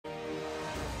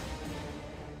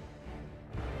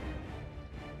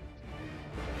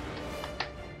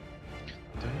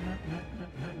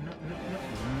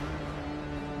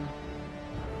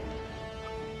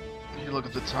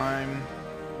look at the time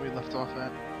we left off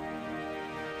at.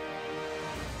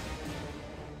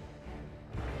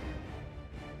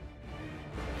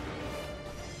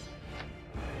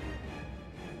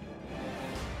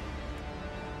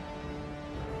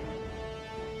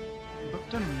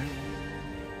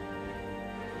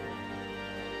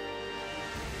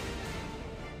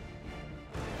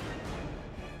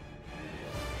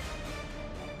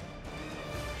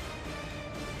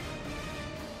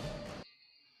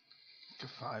 To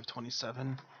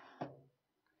 527.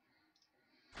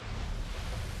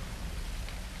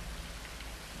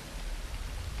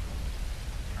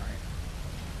 Alright.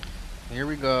 Here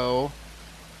we go.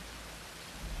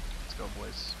 Let's go,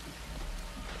 boys.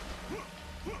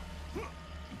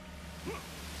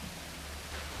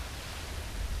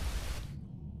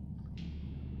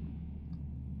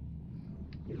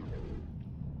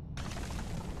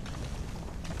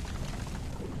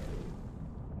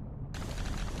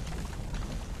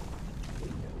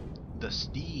 The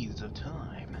Steeds of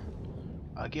Time.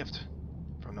 A gift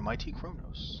from the mighty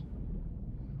Kronos.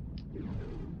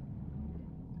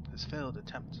 His failed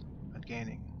attempt at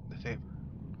gaining the favor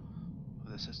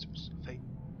of the Sisters of Fate.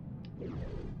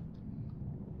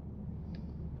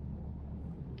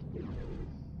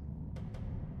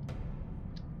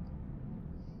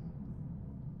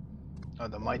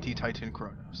 The mighty Titan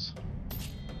Kronos.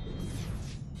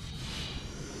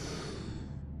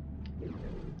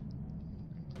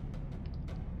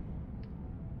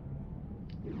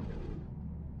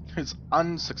 His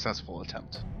unsuccessful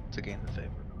attempt to gain the favor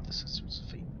of the Sisters of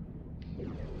Fate.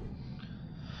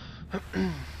 Atlantis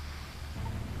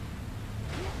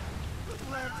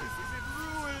is in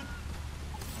ruin.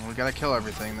 We gotta kill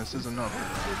everything. This isn't over. I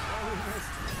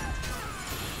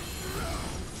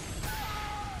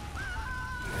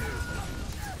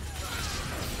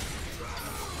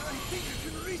think I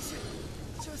can reach it.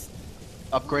 Just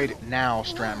Upgrade now,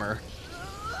 Strammer.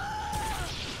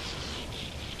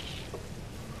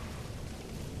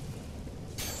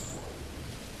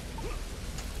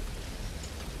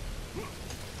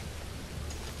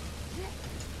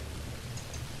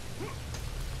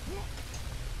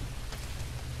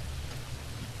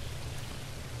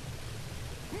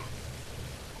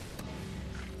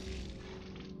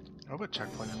 I hope it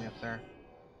checkpointed me up there.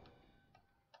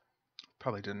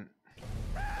 Probably didn't.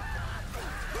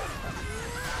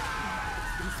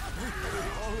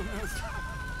 all of us.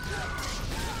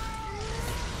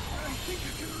 I think I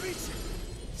can reach it.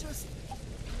 Just a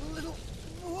little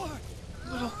more.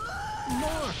 Little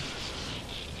more.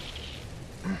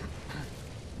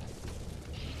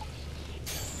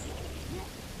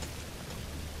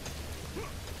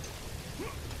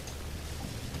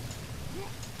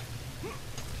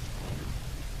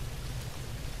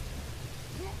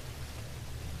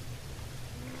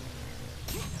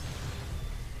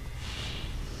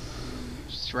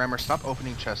 Rammer, stop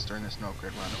opening chests during this no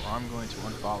grid run, or I'm going to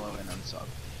unfollow and unsub.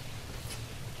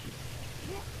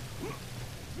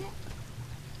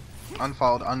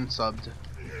 Unfollowed, unsubbed,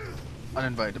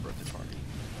 uninvited to birthday party.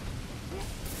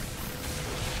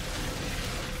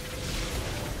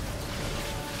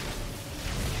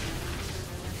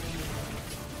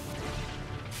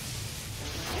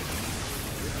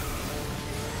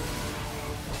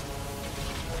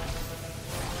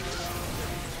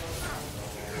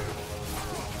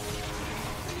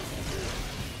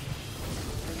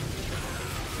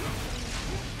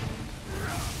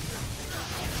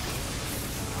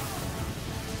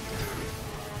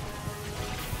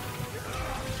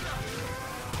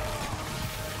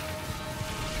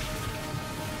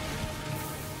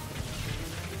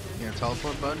 You gonna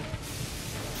teleport, bud?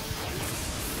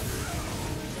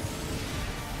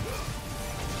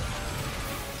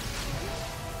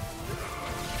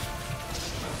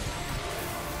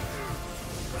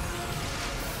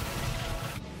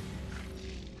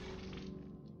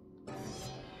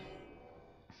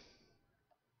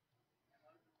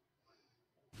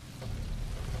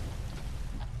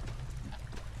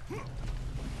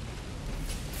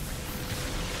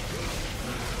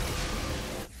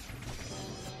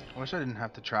 I wish I didn't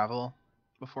have to travel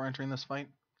before entering this fight.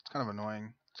 It's kind of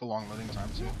annoying. It's a long loading time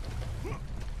too.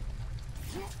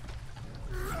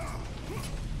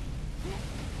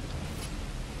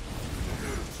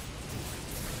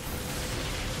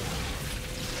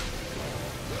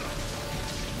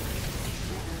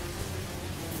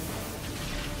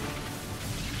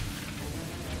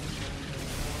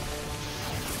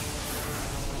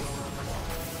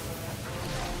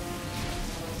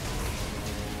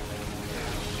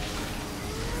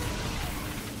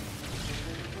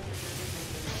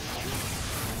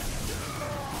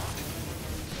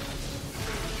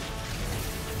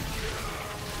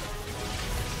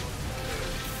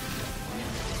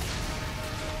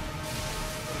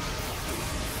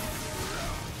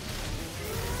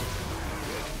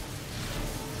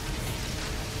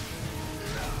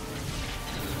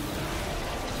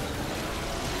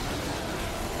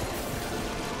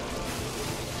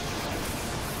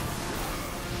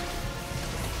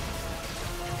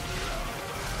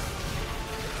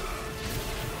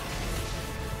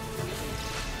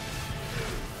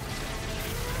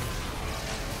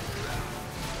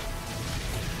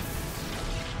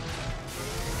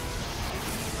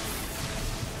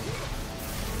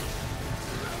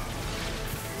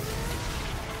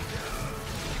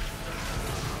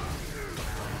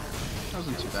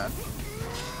 bad.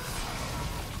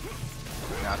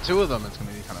 Yeah, 2 of them, it's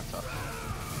gonna be kind of tough.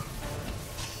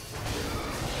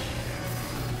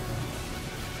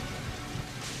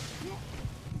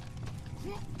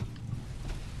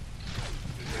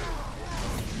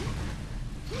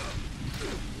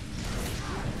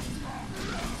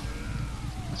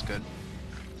 That's good.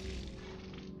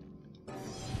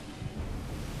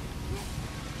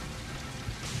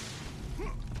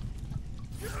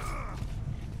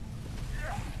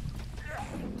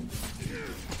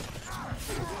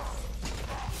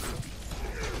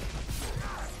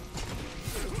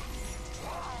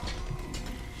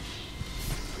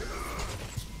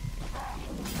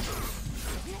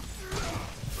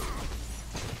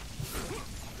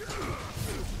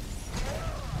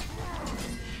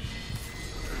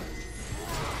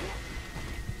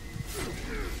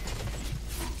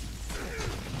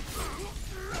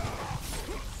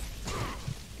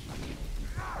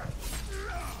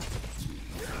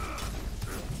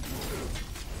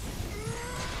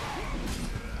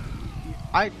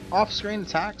 Off-screen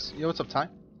attacks. Yo, what's up, Ty?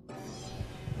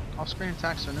 Off-screen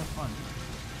attacks are no fun.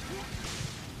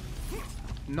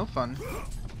 No fun.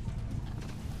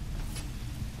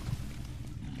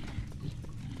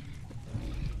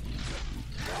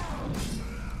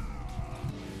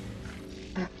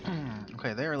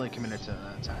 Okay, they're really committed to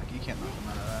that attack. You can't knock them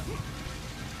out of that.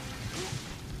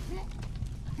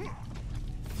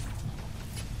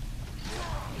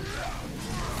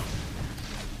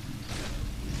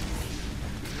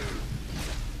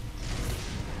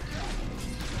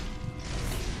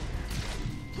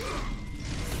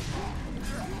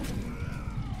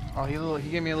 Oh, he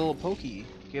gave me a little pokey.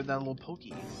 He gave that a little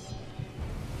pokey.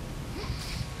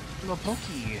 Little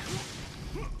pokey.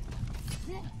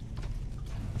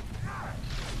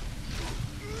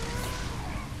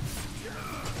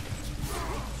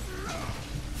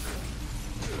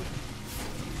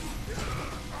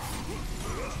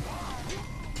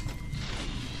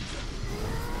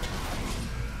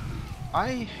 I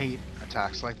hate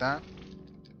attacks like that.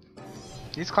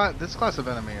 This class of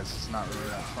enemy is just not really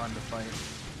that fun to fight.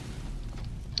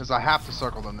 Because I have to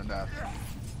circle them to death.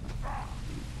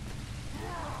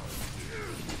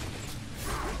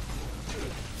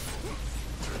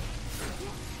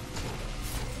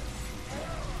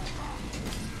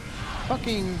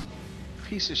 Fucking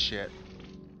piece of shit.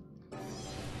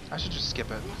 I should just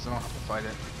skip it because I don't have to fight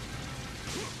it.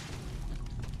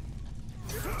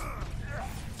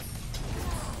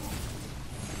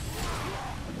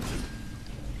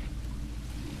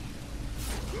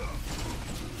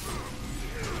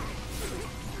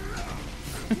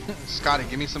 Scotty,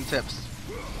 give me some tips.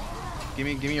 Give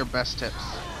me your best tips.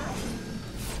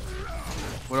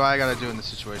 What do I gotta do in this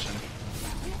situation?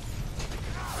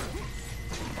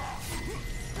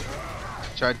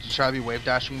 Try to be wave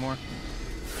dashing more.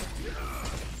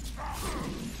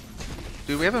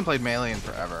 Dude, we haven't played melee in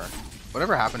forever.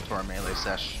 Whatever happened to our melee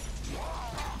sesh?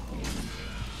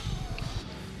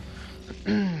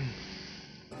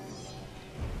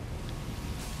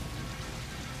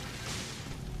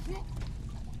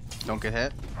 Don't get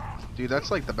hit. Dude,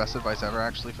 that's like the best advice ever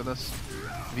actually for this.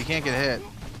 If you can't get hit,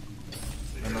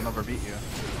 then they'll never beat you.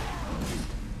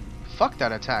 Fuck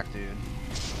that attack, dude.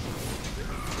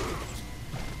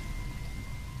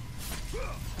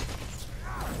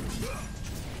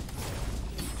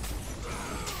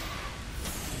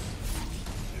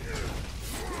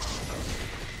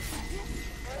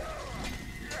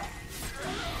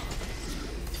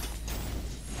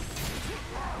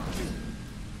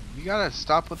 You gotta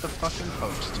stop with the fucking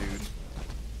pokes, dude.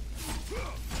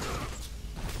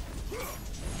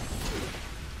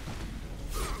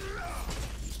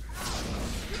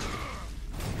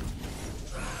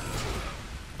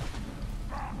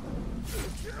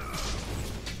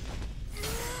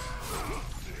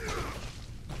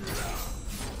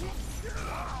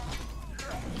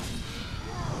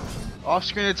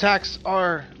 Off-screen attacks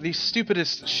are the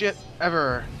stupidest shit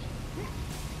ever.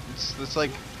 It's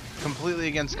like completely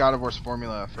against God of War's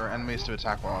formula for enemies to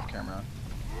attack while off camera.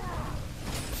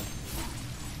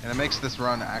 And it makes this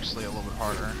run actually a little bit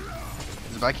harder.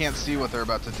 Because if I can't see what they're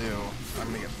about to do, I'm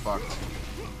gonna get fucked.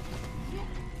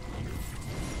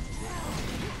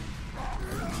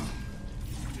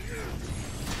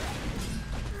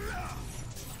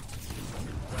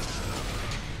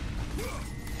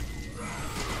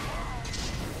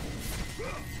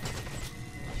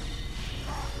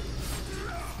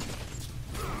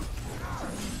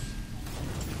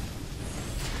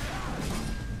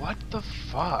 What the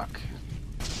fuck?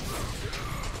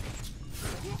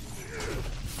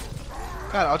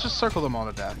 God, I'll just circle them all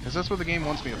to death, because that's what the game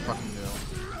wants me to fucking do.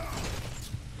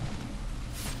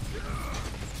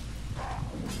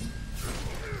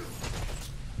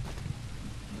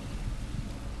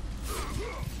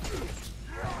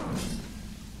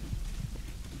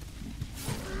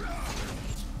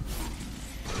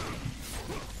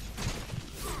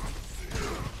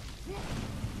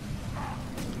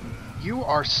 You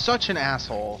are such an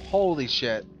asshole. Holy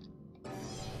shit.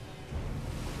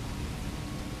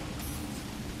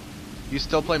 You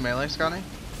still play melee, Scotty?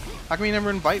 How come you never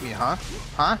invite me, huh?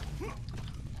 Huh?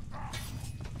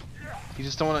 You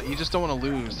just don't wanna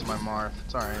lose to my Marth.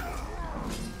 It's alright.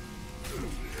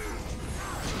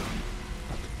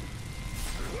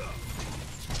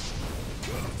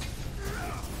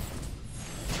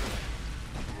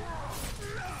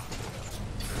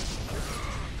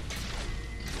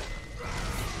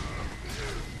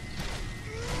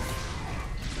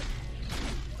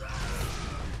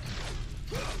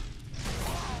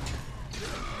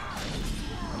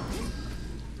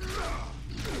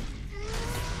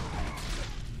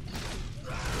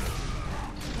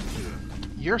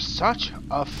 You're such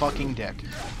a fucking dick.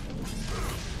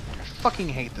 I fucking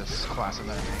hate this class of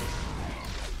enemy.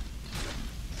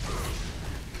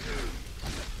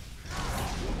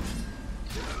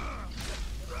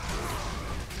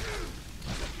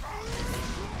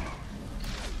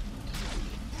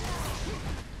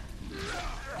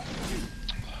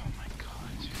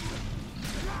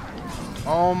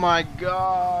 Oh my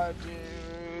god,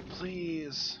 dude,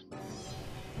 please.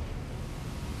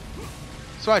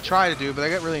 That's what I try to do, but I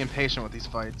get really impatient with these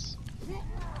fights.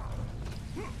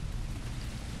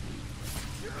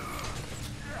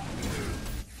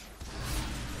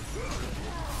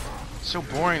 It's so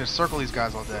boring to circle these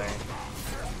guys all day.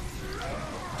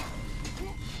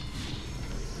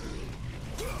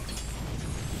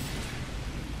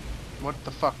 What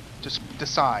the fuck? Just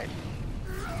decide.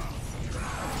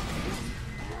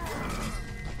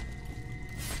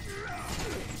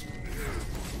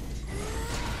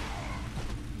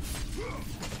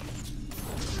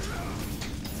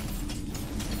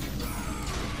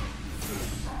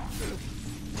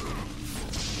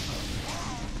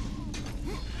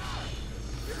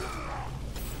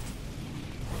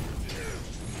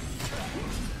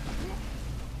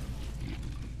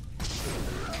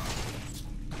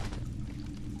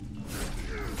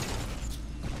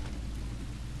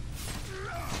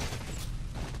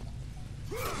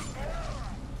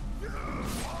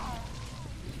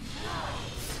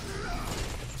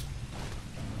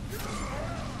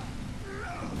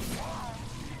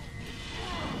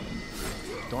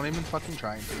 Don't even fucking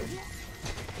try, dude.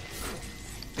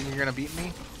 Think you're gonna beat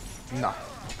me? No.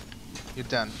 You're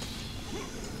done.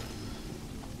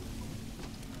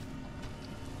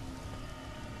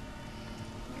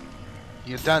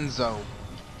 You're donezo.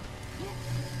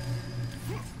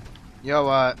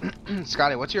 Yo,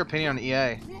 Scotty, what's your opinion on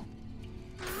EA?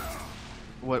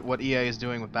 What EA is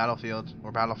doing with Battlefield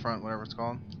or Battlefront, whatever it's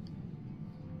called?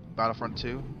 Battlefront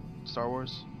 2, Star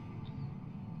Wars.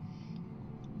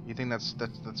 You think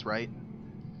that's right?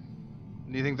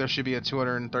 Do you think there should be a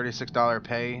 $236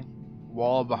 pay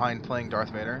wall behind playing Darth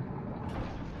Vader?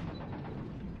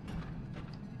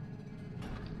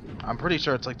 I'm pretty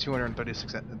sure it's like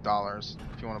 $236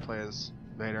 if you want to play as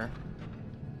Vader.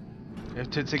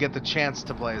 To get the chance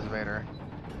to play as Vader.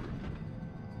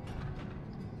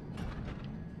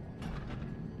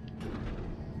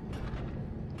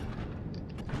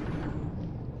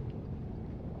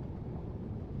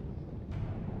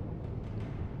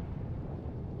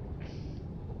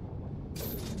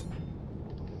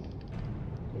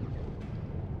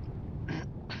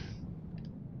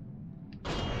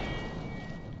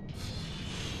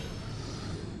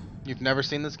 You've never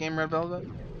seen this game, Red Velvet?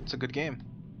 It's a good game.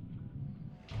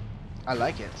 I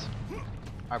like it.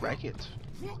 I like it.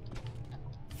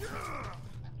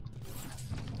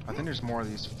 I think there's more of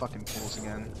these fucking pools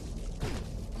again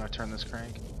when I turn this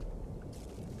crank.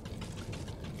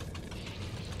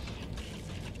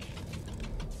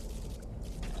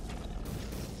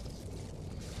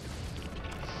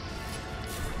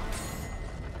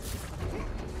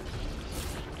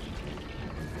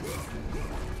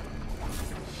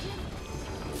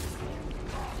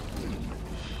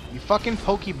 Fucking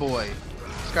pokey boy.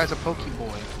 This guy's a pokey boy.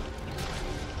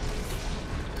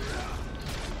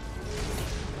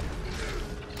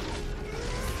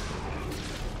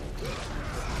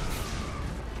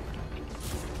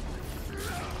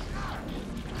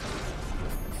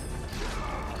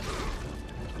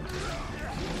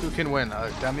 Who can win, a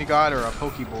demigod or a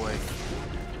pokey boy?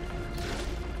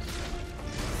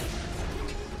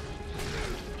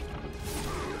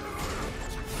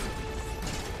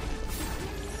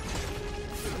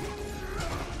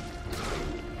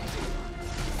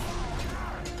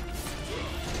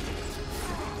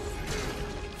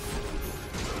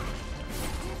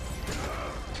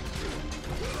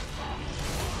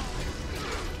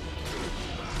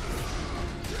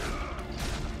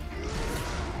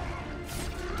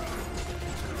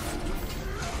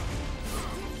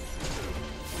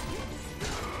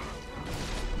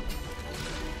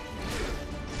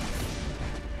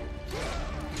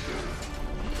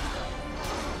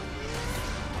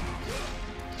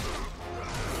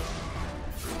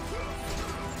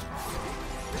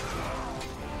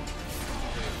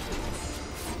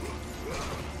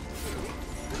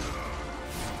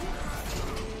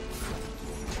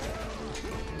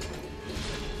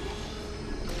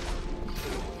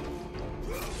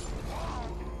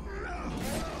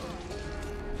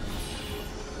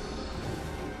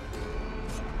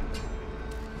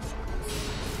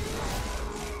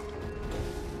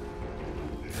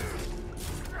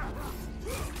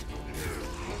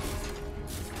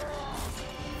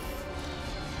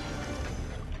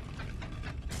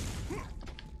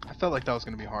 felt like that was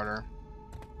gonna be harder.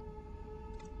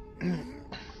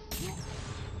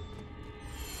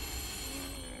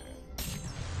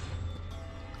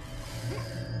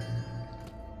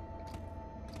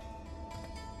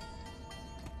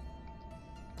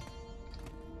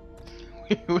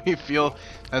 We feel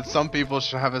that some people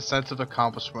should have a sense of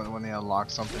accomplishment when they unlock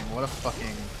something. What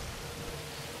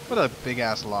a big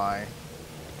ass lie.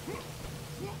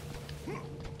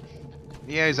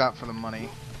 Yeah, he's out for the money.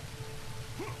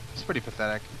 It's pretty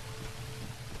pathetic.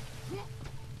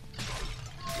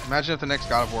 Imagine if the next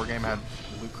God of War game had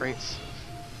loot crates.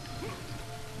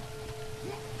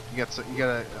 You get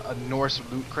a Norse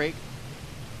loot crate.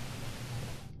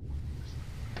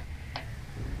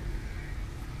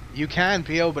 You can,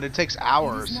 Pio, but it takes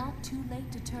hours. It is not too late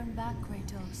to turn back,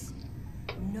 Kratos.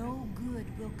 No good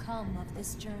will come of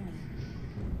this journey.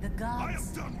 The gods... I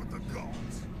am done with the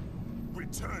gods.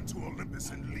 Return to Olympus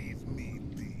and leave me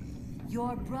be.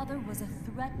 Your brother was a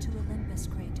threat to Olympus,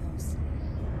 Kratos.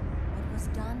 What was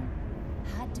done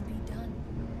had to be done.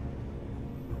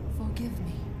 Forgive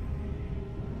me.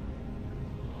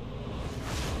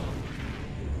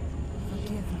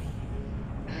 Forgive me.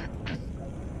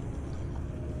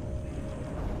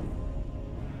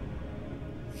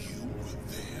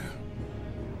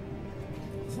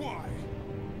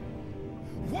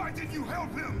 Why did you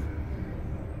help him?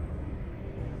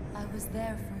 I was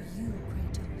there for you,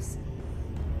 Kratos.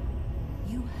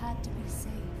 You had to be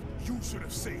saved. You should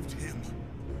have saved him.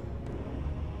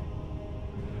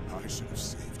 I should have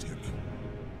saved him.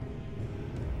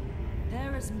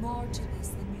 There is more to this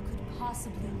than you could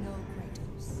possibly know,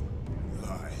 Kratos.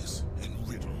 Lies and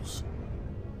riddles.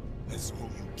 That's all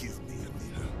you give me,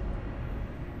 Alina.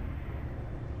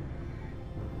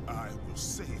 I will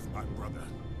save my brother.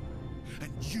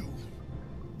 And you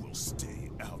will stay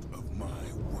out of my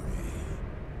way.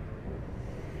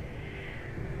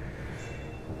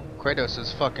 Kratos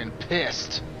is fucking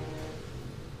pissed.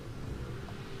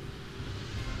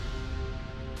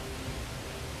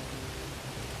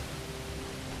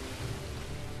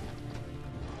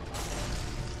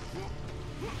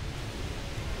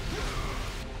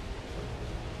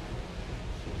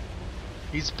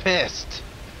 He's pissed.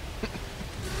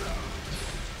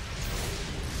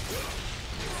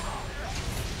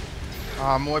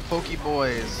 Ah, more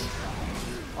Pokeboys.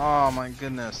 Oh my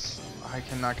goodness. I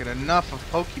cannot get enough of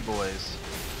Pokeboys.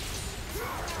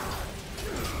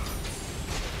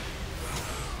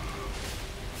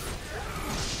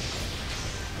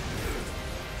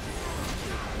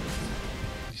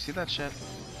 You see that shit?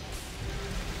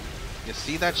 You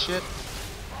see that shit?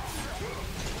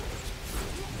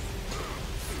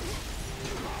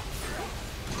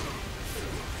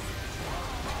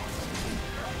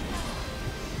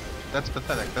 That's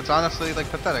pathetic. That's honestly like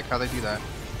pathetic how they do that.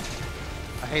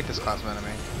 I hate this class of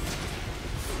enemy.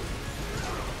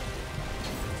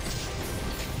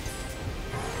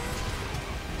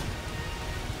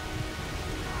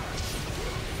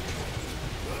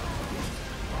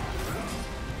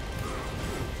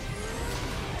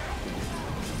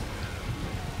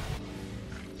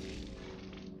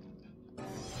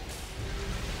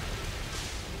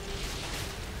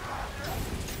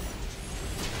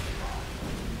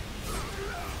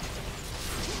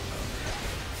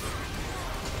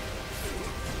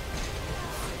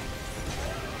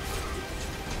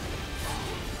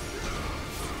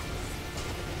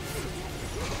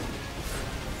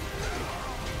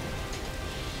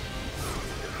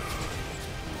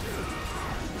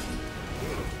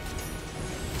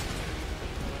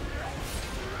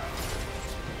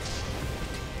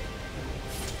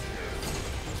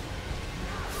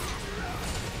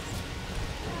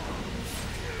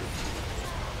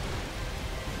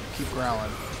 Keep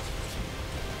growling.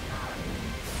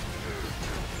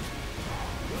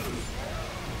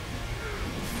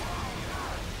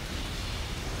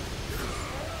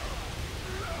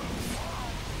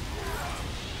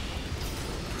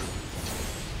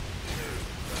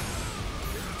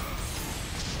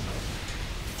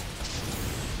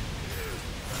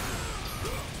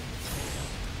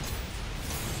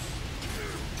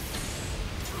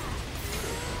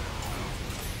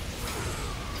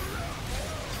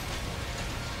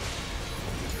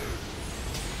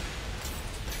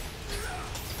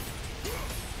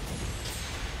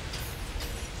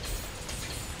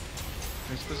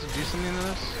 Are you supposed to do something to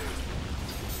this?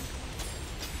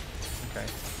 Okay.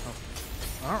 Oh.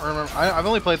 I don't remember. I've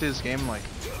only played this game like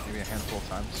maybe a handful of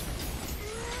times.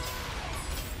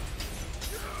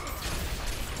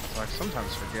 So I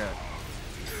sometimes forget.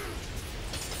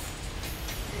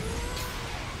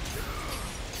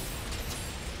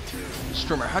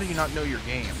 Streamer, how do you not know your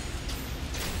game?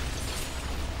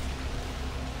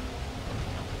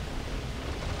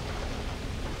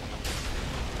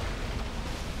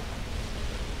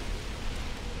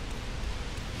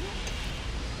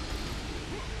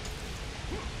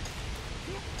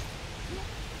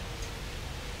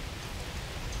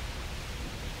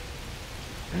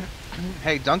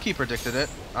 Hey, Donkey predicted it.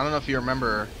 I don't know if you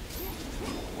remember,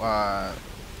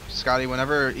 Scotty.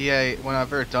 Whenever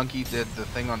Donkey did the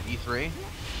thing on E3,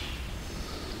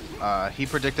 he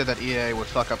predicted that EA would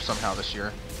fuck up somehow this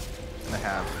year, and they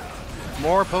have.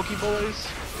 More Pokeboys.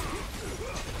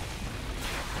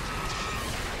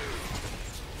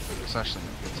 It's actually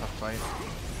gonna be a tough fight.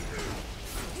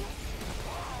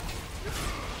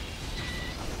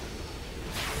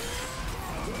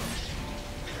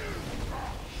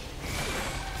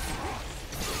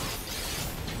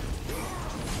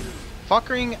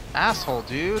 Fucking asshole,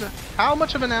 dude. How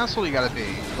much of an asshole you gotta be,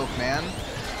 Pokeman?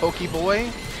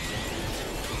 Pokeboy?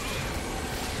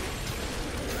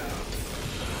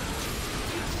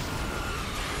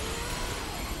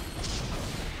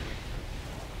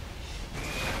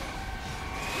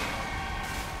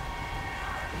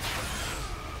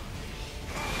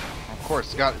 Of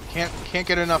course, can't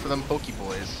get enough of them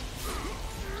Pokeboys.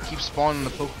 Keep spawning the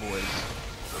Pokeboys.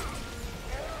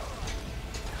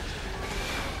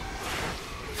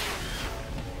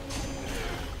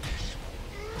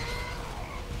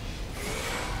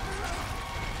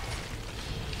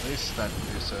 At least that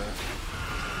Medusa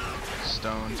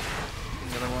stoned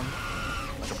the other one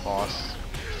like a boss.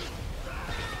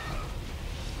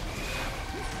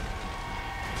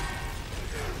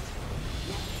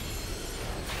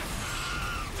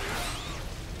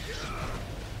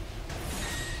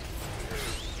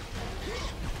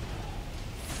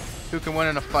 Who can win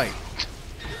in a fight?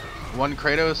 One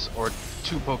Kratos or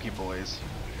two Pokeboys?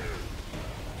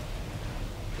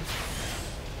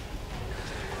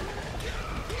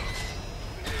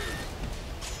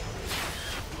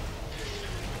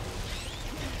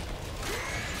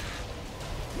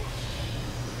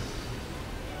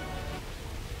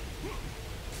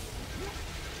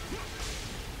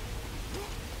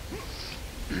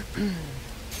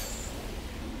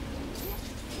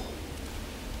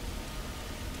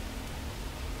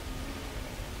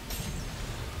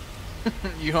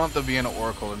 You don't have to be an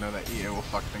oracle to know that EA will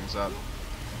fuck things up.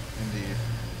 Indeed.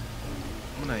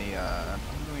 I'm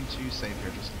going to save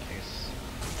here just in case.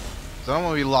 Because I don't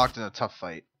want to be locked in a tough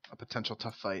fight. A potential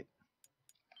tough fight.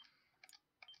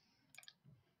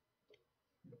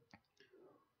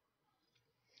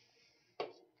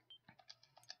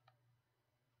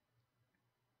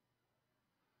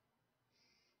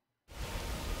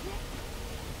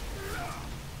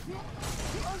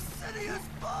 The city has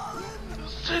fallen! The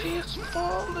city has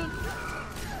fallen!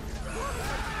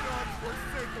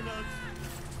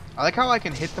 I like how I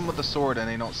can hit them with the sword and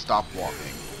they don't stop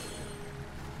walking.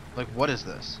 Like, what is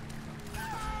this?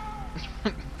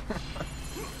 Look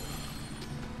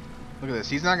at this.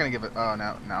 He's not gonna give it. Oh,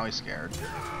 now he's scared.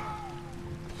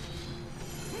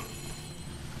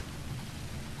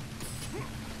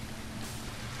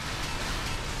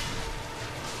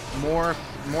 More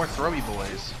throwy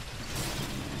boys.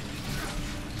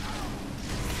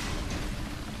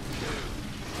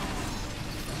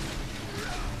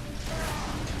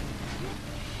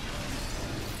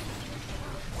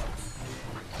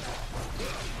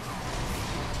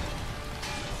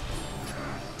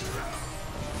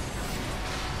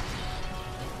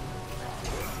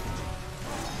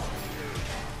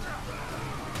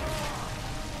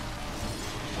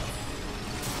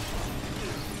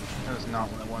 That is not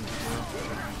what I wanted to do.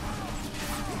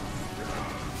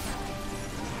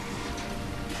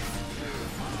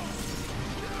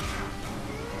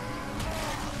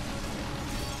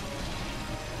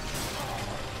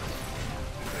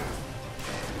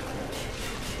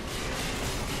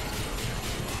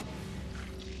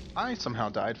 I somehow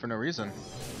died for no reason.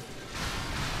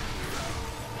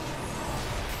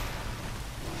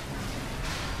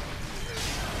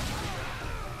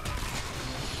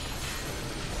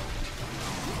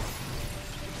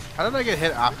 How did I get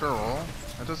hit after a roll?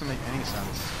 That doesn't make any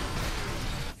sense.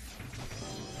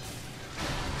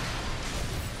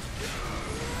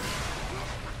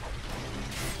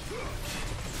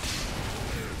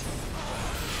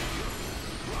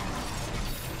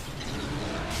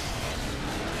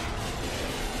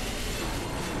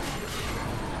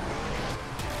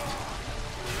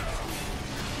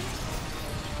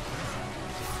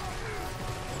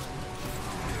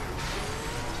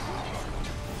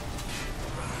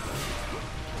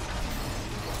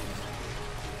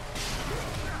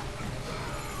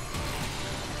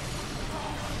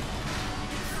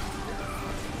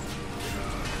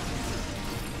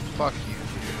 Fuck you,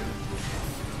 dude.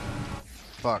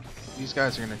 Fuck. These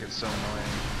guys are gonna get so annoying.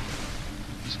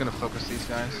 I'm just gonna focus these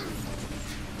guys.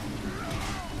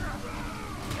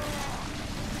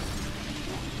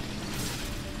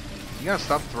 You gotta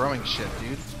stop throwing shit,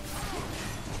 dude.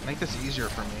 Make this easier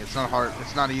for me. It's not hard.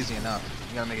 It's not easy enough.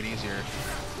 You gotta make it easier.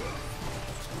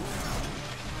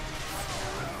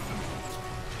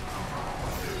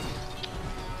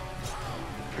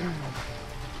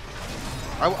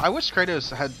 I wish Kratos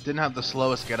didn't have the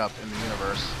slowest get up in the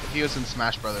universe. If he was in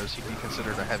Smash Brothers, he'd be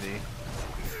considered a heavy.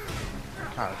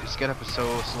 God, his get up is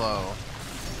so slow.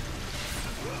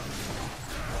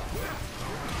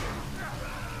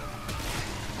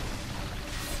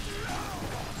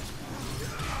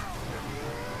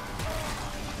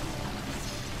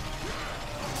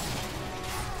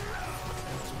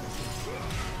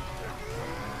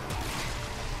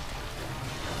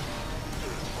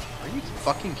 Are you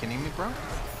fucking kidding me, bro?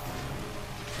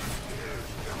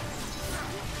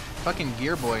 Fucking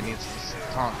Gear Boy needs to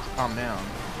calm down.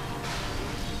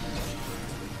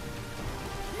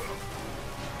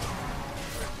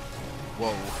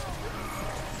 Whoa.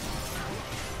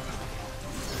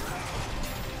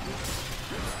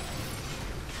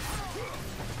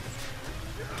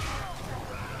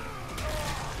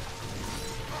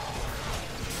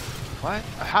 What?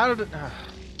 How did it...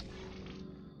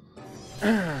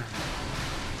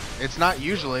 It's not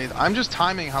usually. I'm just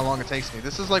timing how long it takes me.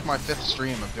 This is like my 5th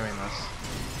stream of doing this.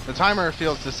 The timer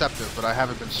feels deceptive, but I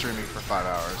haven't been streaming for 5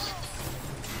 hours.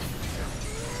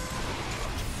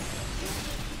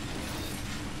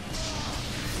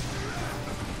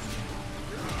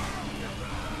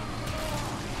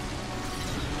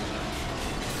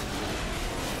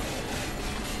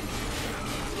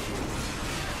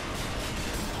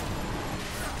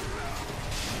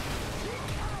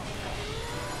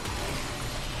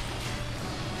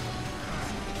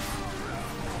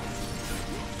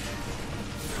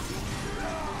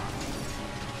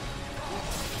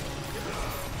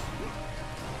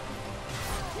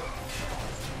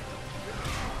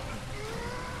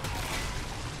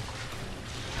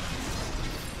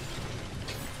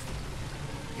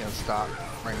 Stop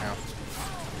right now.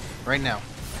 Right now.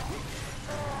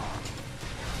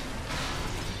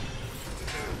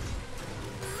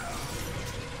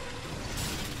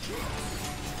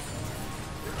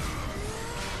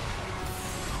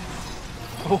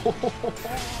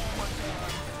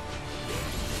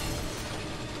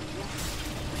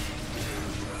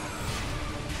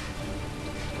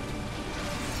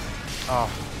 Oh,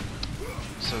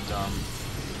 so dumb.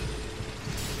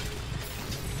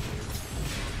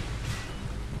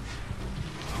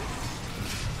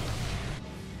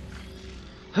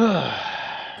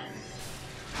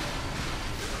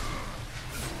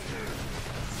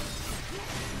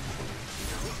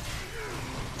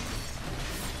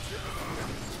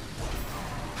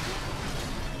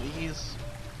 Please.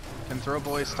 Can Throw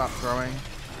Boy stop throwing?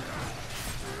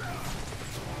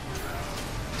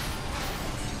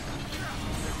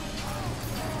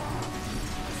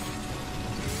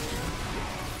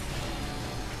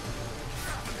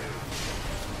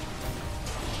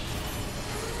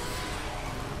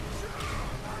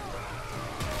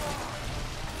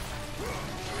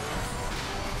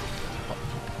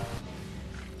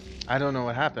 I don't know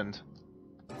what happened.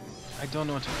 I do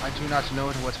not know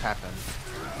what happened.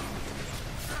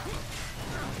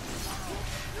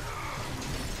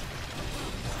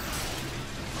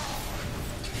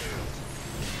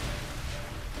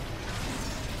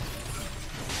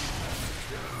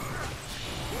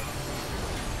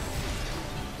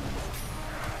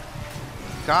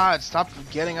 God, stop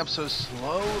getting up so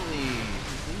slowly,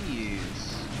 please.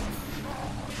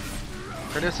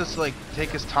 Kratos has to like take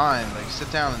his time, like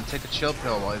sit down and take a chill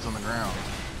pill while he's on the ground.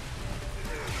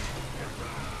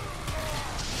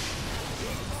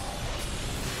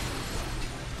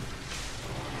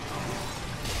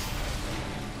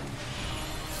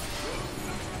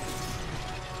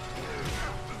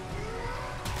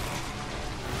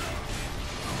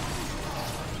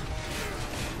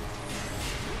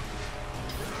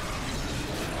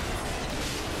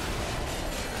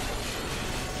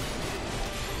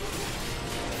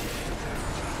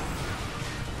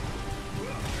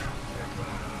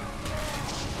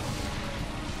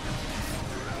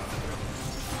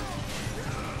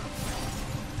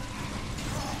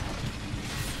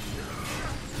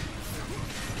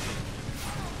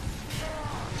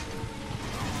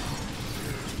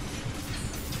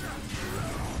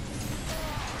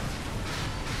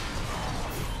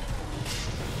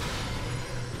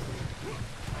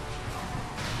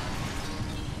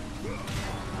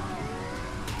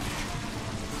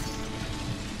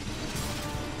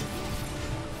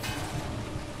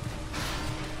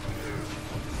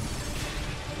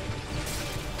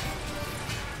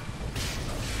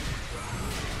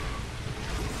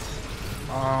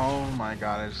 Oh my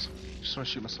god, I just want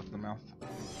to shoot myself in the mouth.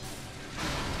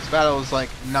 It's battle is like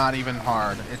not even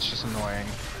hard. It's just annoying.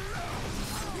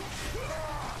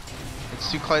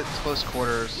 It's too close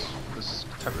quarters. This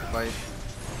type of fight.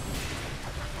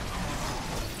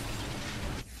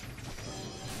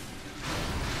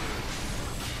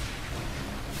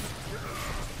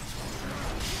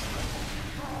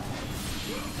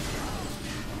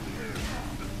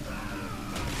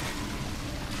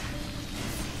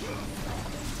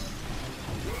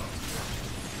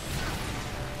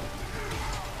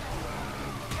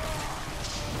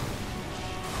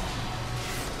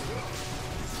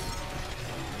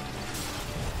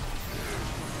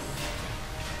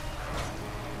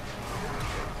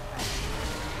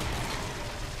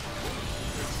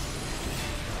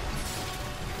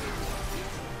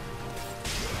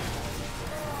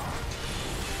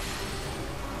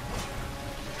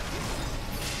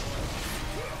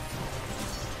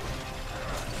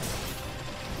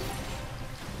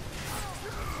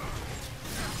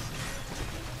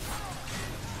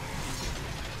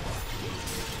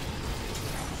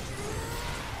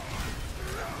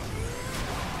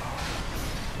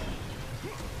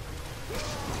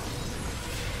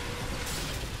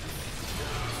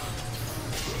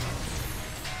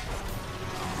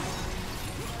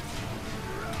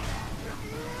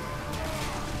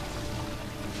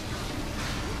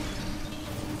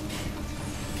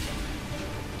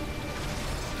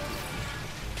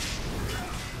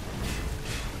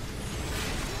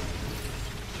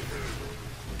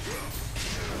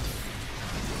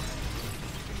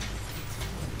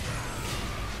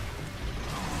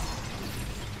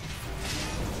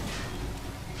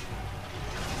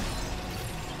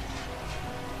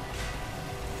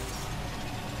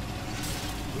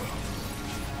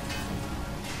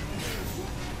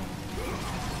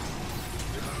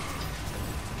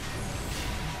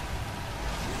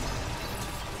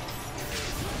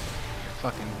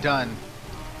 Fucking done.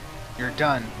 You're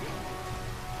done.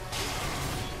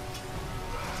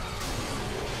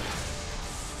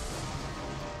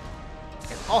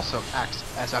 It also acts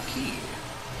as a key.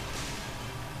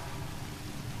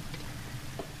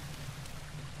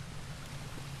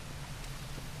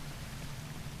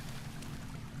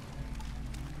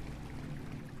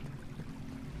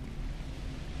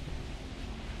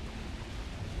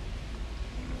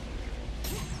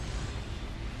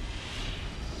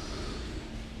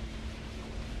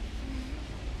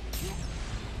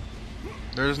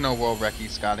 There's no world recce,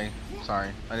 Scotty. Sorry,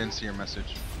 I didn't see your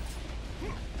message.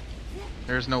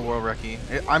 There's no world recce.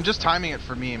 I'm just timing it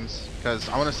for memes because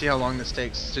I want to see how long this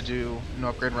takes to do no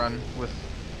upgrade run with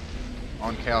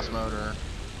on chaos mode or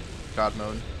god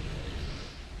mode.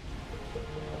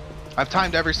 I've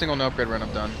timed every single no upgrade run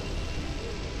I've done.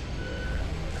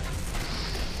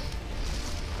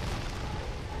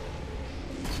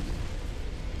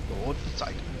 Lord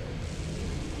Poseidon.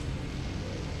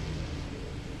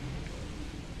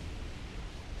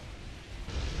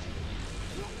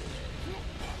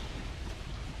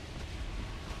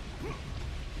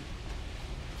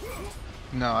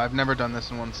 No, I've never done this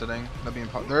in one sitting. That'd be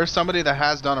impossible. There is somebody that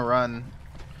has done a run,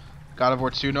 God of War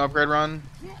 2 no upgrade run.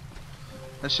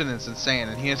 That shit is insane,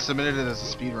 and he has submitted it as a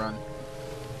speed run.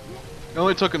 It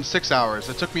only took him 6 hours.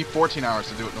 It took me 14 hours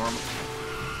to do it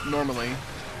normally.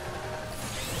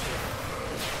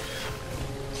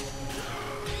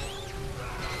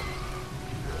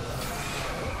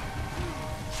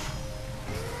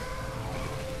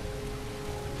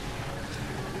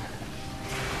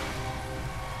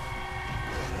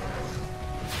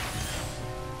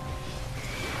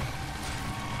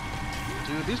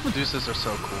 Dude, these Medusas are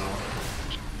so cool.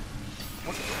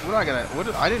 What I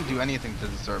gotta? I didn't do anything to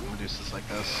deserve Medusas like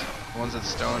this. The ones that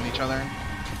stone each other.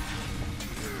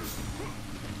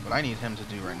 What I need him to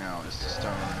do right now is to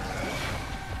stone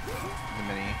the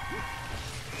mini.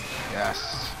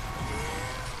 Yes.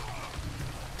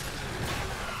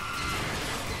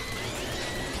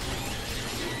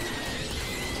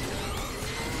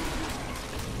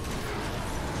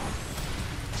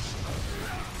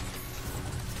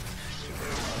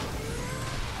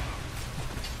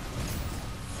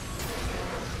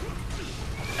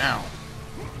 Ow.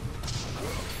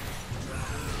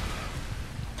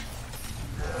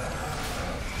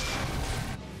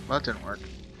 Well, that didn't work.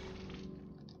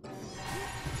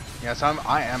 Yes,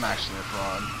 I am actually a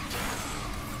fraud.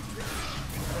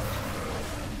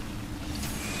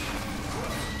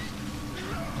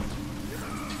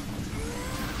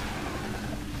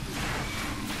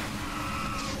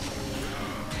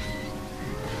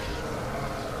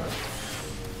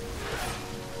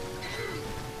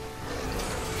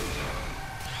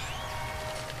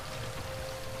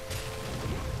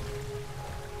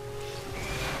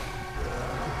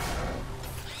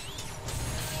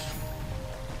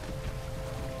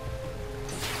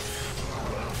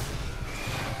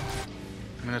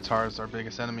 Minotaur is our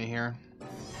biggest enemy here.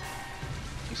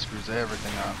 He screws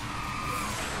everything up.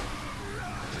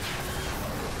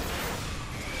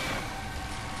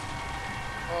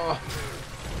 Oh.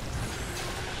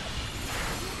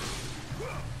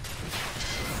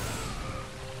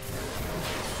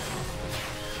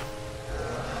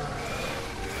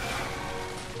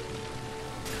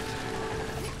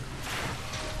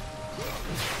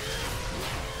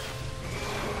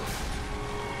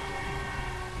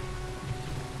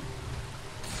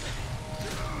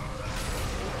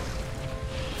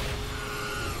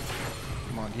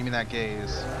 Come on, give me that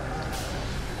gaze.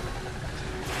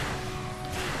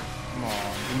 Come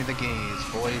on, give me the gaze,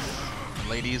 boys,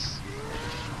 ladies.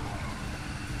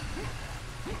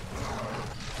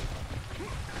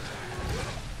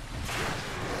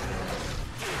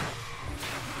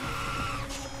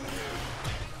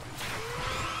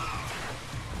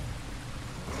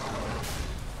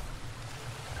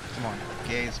 Come on,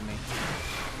 gaze me.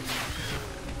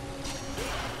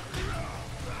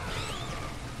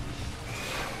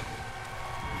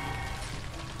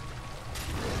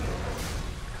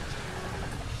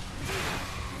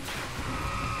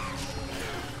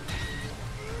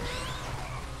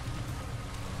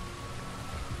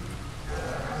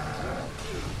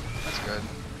 That's good.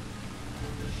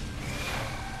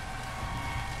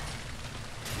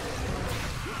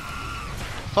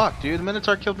 Fuck, dude, the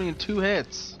Minotaur killed me in 2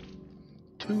 hits.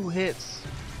 2 hits.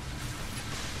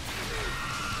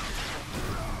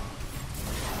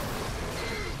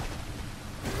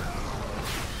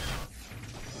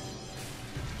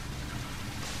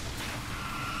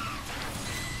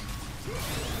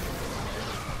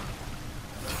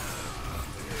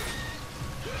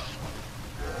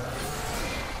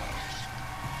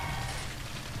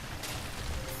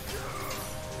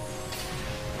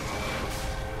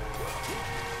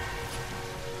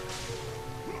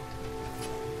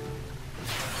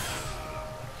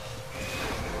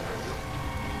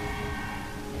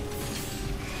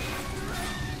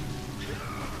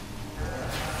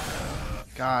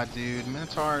 God, dude,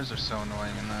 Minotaurs are so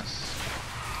annoying in this.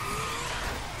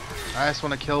 I just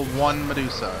want to kill one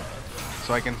Medusa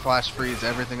so I can flash freeze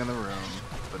everything in the room,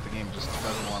 but the game just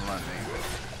doesn't want to let me.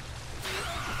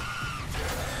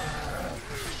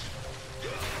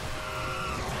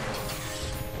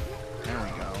 There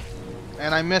we go.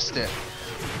 And I missed it.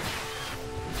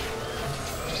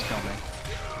 Just kill me.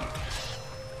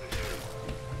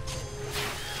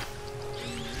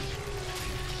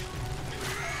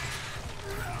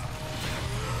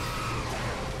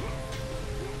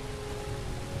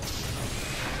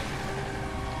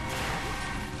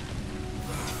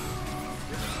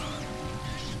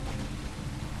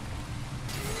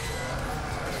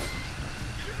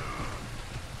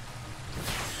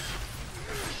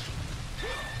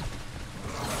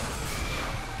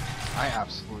 I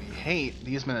absolutely hate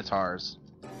these Minotaurs.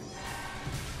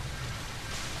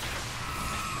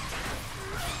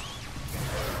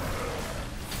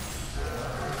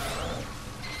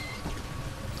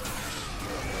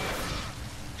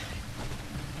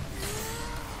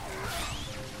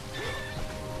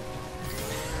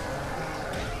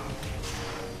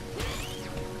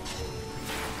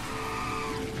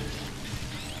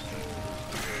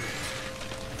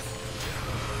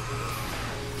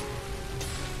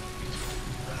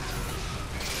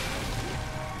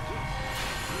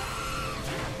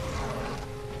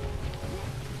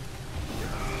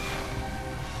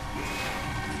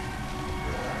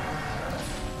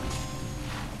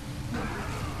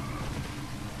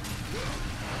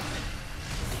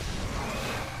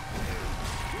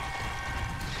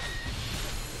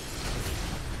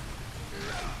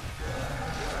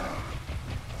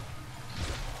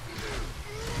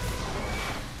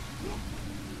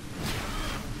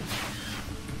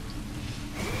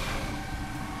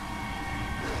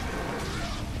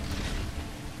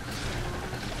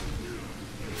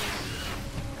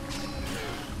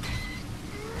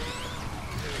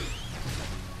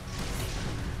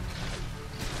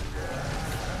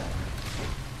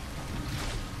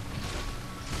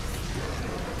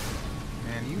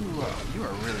 You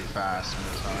are really fast,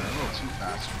 Minotaur. A little too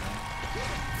fast for me.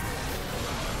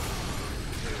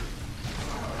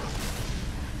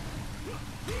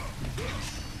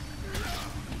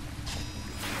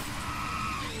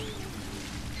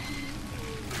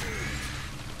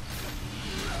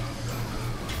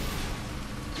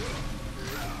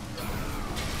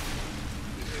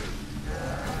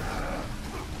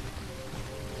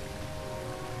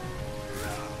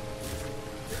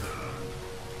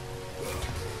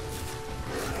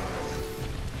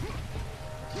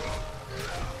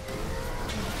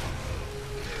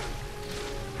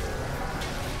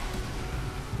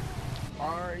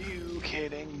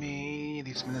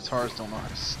 These Minotaurs don't know how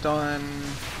to stun.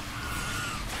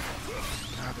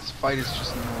 God, this fight is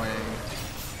just annoying.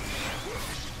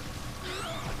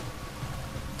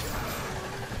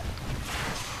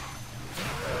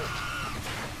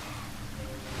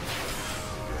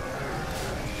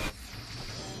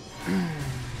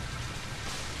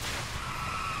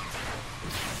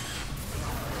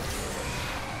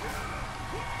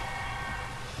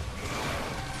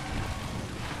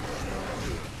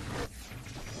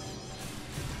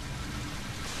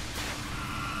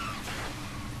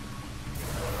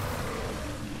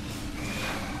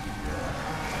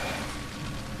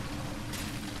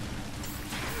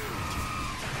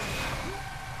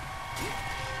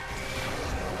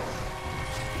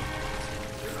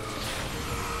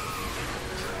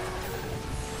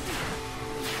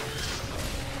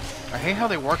 I hate how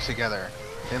they work together.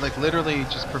 They like literally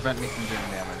just prevent me from doing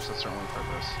damage. That's their only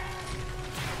purpose.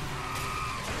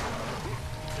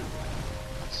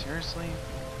 Seriously?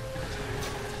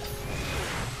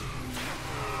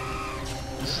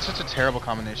 This is such a terrible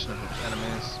combination of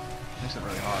enemies. Makes it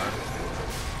really hard.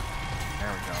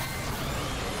 There we go.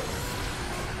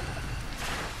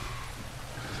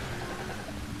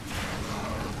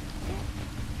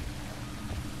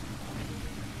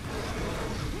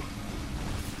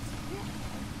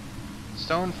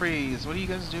 Stone freeze, what are you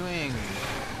guys doing?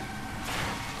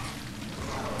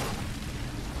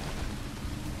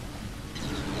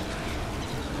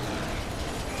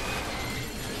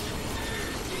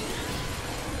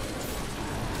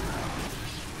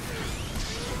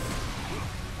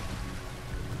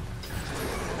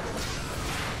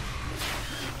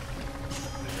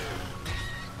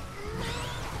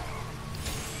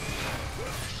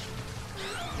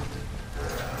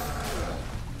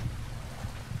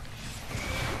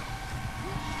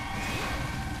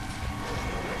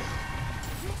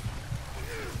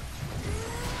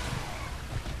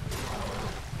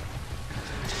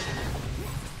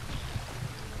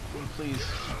 Please.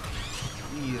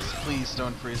 Please, please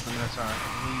don't freeze the Minotaur.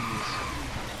 Please.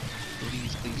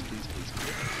 Please, please, please, please,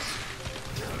 please.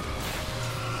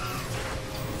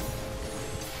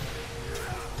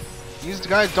 These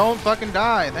guys don't fucking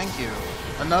die, thank you.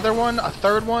 Another one? A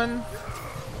third one?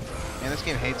 Man, this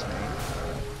game hates me.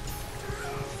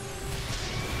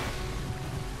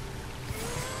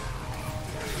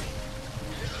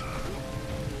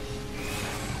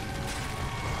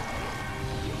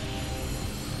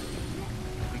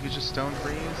 Just stone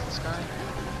freeze this guy?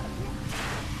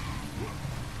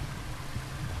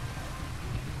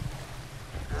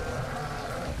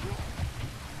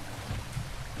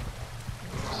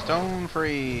 Stone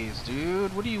freeze,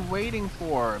 dude. What are you waiting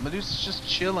for? Medusa's just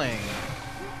chilling.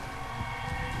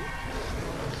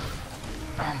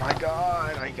 Oh my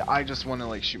god. I just want to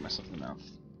like shoot myself in the mouth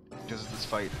because of this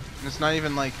fight. And it's not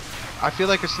even like, I feel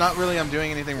like it's not really I'm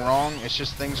doing anything wrong. It's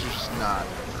just things are just not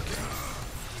working.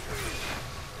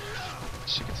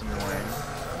 Shit gets annoying.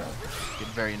 Get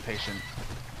very impatient.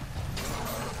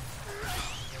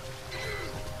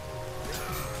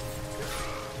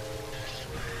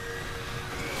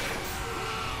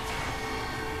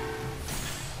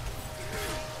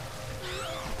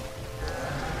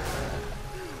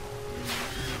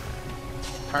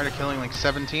 Tired of killing like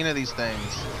 17 of these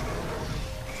things.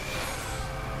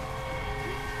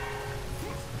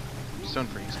 Stone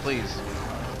freeze, please.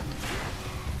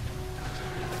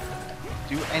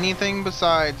 Do anything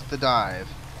besides the dive.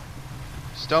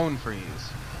 Stone freeze.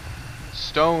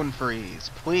 Stone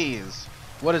freeze, please.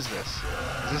 What is this?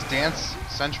 Is this Dance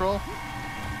Central?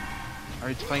 Are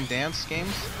you playing dance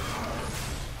games?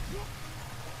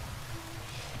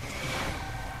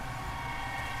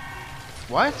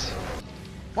 What?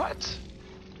 What?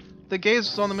 The gaze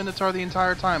was on the Minotaur the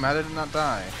entire time. How did it not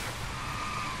die?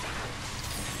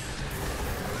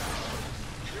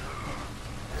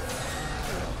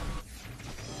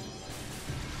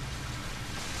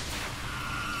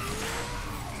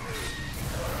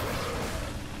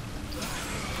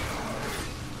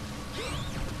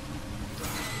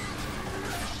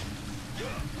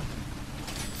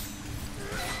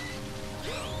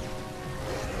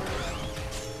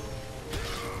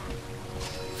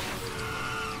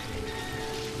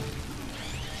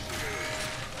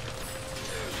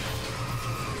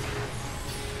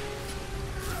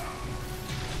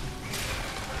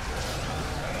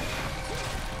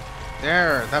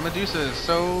 There, that Medusa is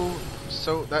so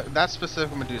that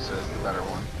specific Medusa is the better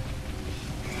one.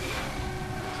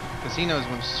 Cause she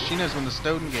knows when the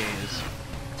stone gaze.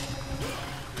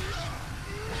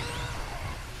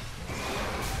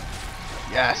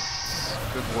 Yes!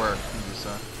 Good work,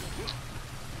 Medusa.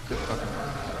 Good fucking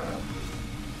work.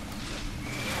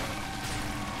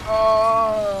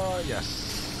 Oh, yes.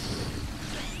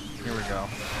 Here we go.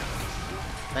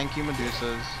 Thank you,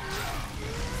 Medusas.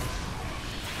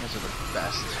 Those are the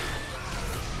best.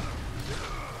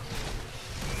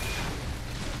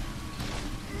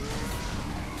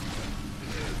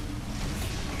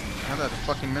 Now that the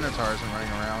fucking Minotaur isn't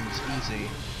running around, it's easy.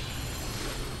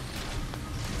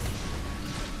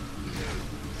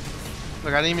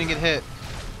 Look, I didn't even get hit.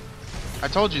 I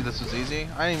told you this was easy.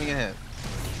 I didn't even get hit.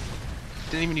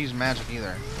 Didn't even use magic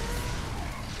either.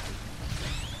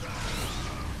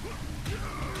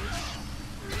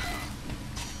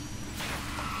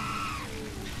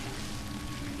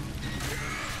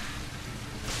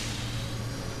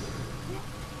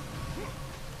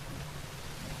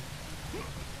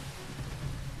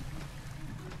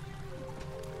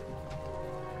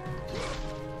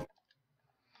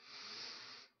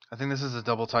 I think this is a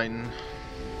double Titan.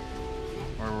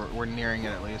 Or we're nearing it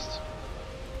at least.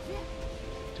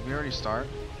 Did we already start?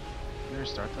 Did we already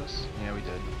start this? Yeah, we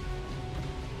did.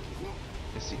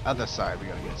 It's the other side we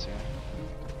gotta get to.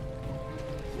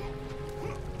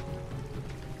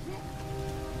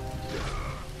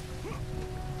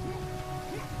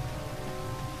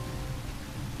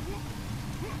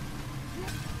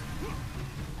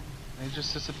 They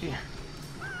just disappear.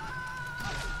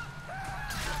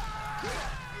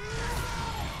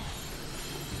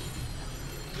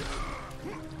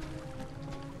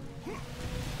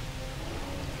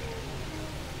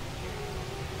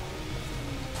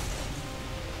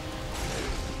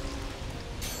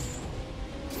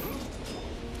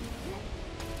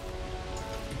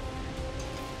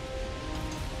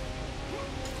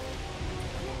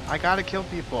 I gotta kill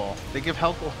people. They give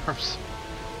health orbs.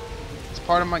 It's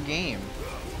part of my game.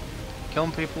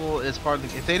 Killing people is part of the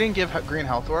game. If they didn't give green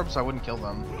health orbs, I wouldn't kill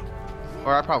them.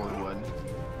 Or I probably would.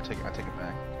 I take it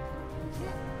back.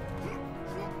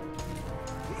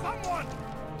 Someone!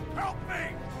 Help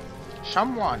me!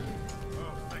 Someone!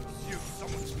 Oh, thank you.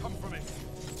 Someone's come for me.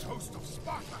 Toast of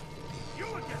Sparta. You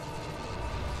again.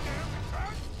 Damn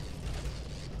return.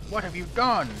 What have you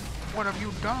done? What have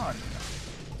you done?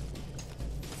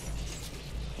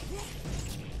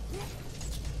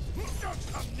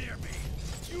 Don't come near me!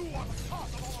 You are the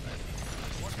cause of all of this!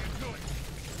 What are you doing?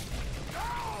 No!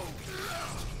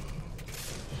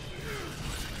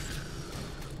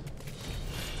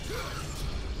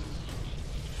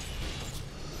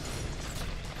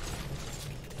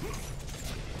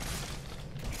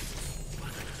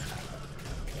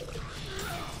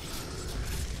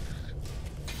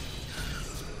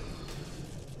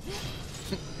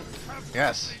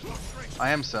 Yes, I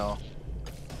am Cell.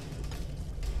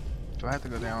 Do I have to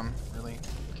go down? Really?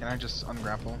 Can I just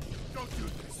ungrapple? Don't do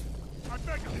this! I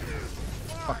beg of you!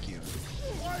 Fuck you.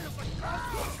 Why is the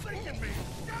council seeking me?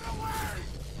 Get away!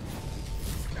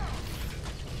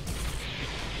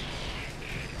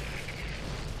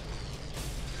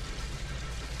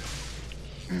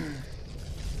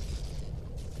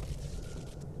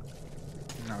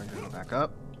 Now we gotta go back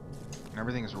up. And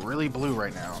everything is really blue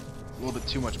right now. A little bit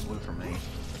too much blue for me.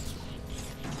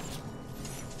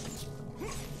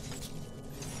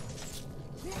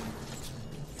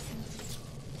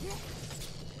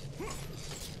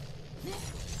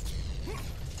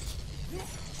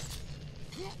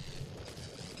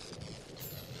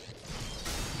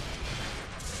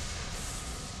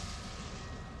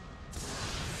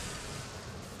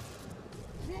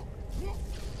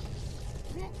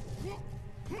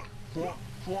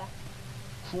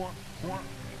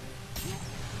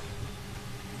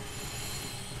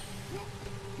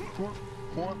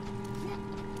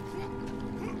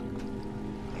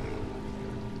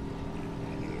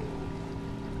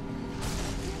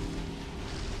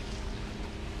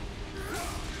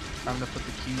 Time to put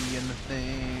the key in the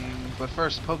thing. But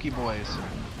first, Pokeboys.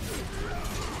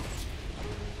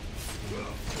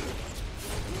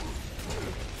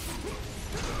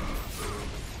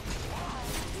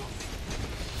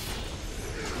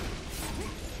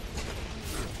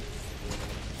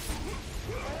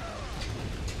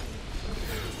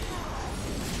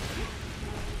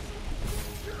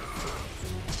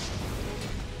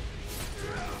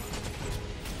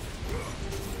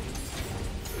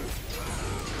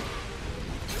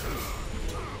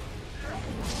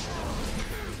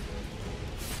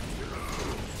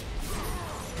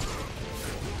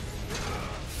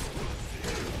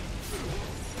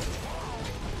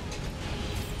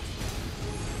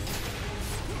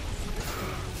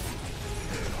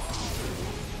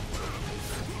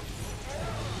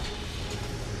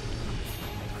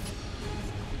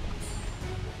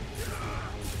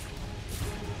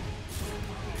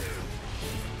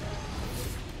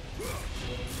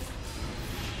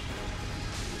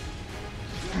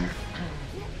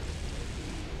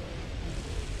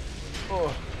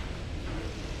 Oh.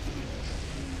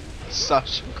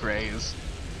 Such a graze.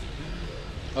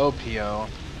 OPO.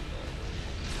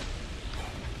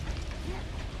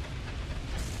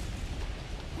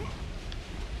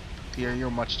 Pierre,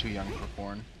 you're much too young for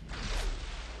porn.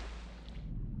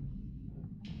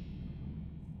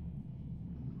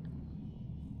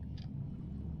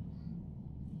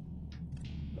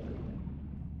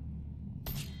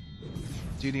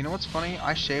 Dude, you know what's funny?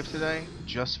 I shaved today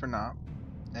just for Nop,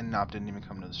 and Nop didn't even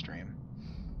come to the stream.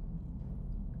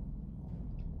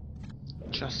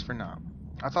 Just for Nop.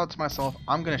 I thought to myself,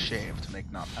 I'm gonna shave to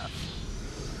make Nop happy.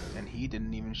 And he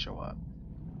didn't even show up.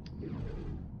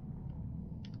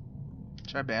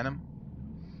 Should I ban him?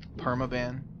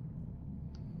 Permaban?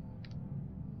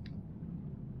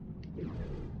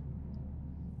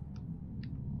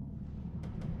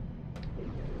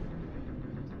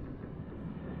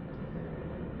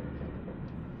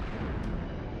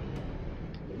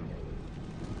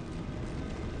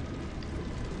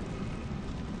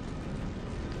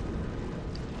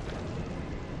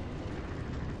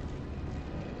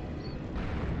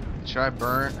 Should I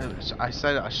burn? I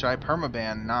said, should I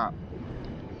permaban? Not.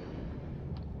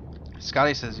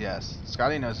 Scotty says yes.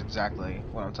 Scotty knows exactly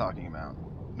what I'm talking about.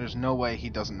 There's no way he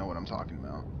doesn't know what I'm talking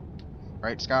about.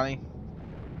 Right, Scotty?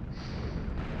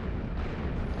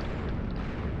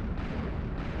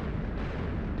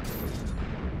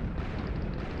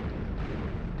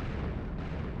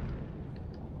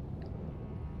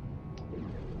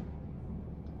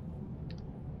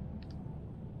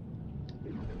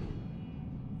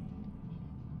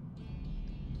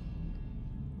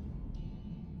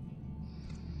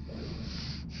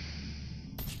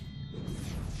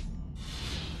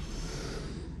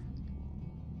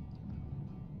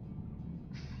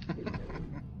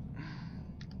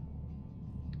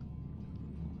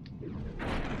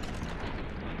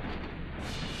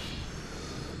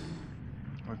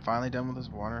 We're finally done with this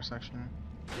water section.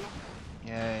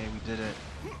 Yay, we did it.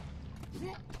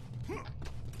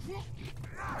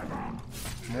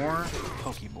 More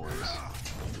Pokeboys.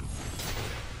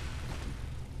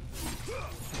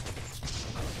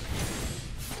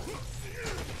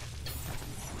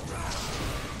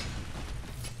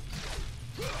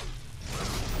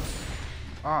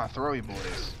 Ah, throwy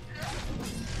boys.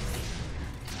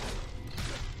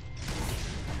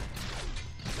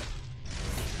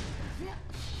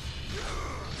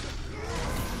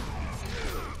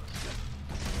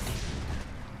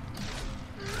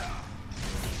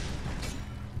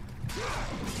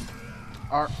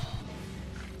 Our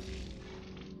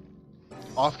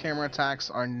off-camera attacks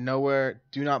are nowhere,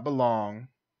 do not belong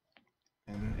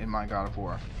in my God of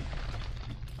War.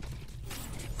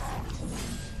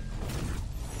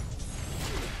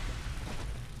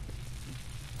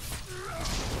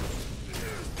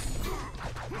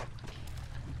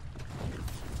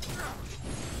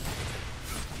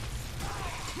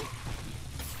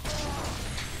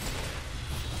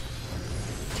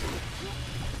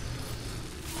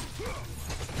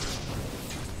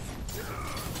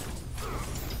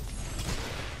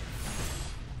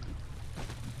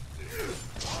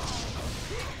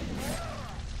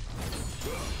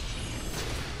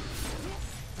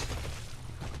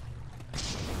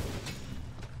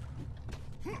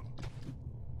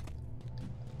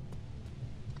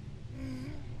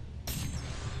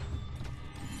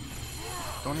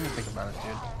 Don't even think about it,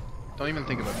 dude. Don't even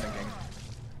think about thinking.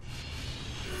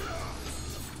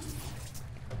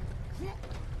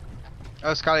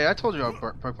 Oh, Scotty, I told you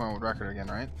about Pokemon World Record again,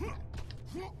 right?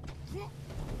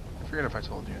 I forget if I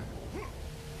told you.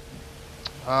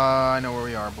 I know where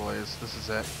we are, boys. This is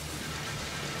it.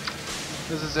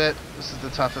 This is it. This is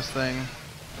the toughest thing.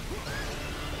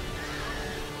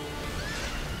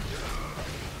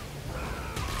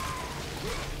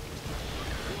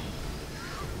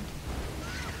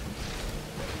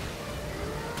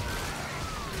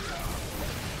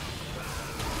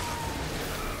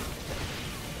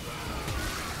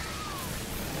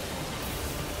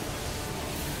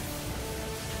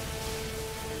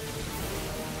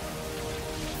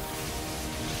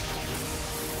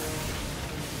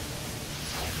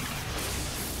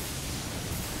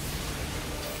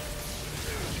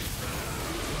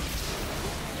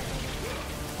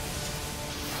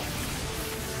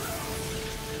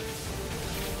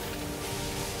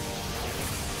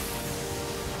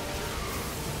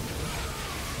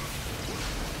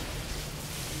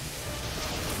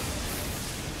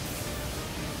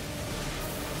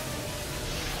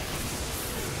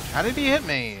 How did he hit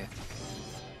me?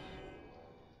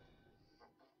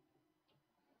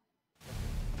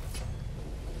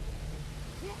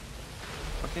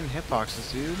 Fucking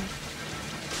hitboxes, dude.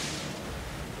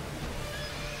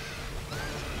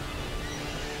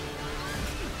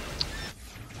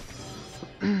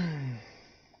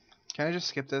 Can I just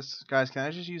skip this? Guys, can I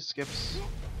just use skips?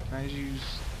 Can I use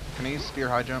spear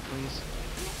high jump, please?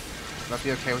 Would that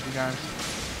be okay with you guys?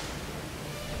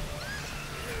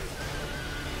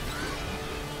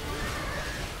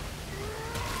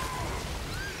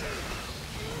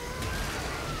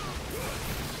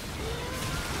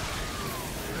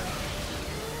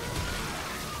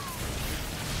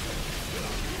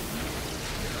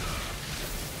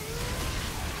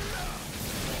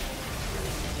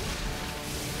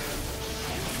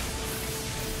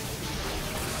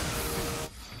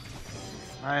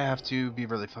 I have to be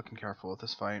really fucking careful with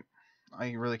this fight.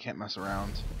 I really can't mess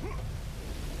around. Are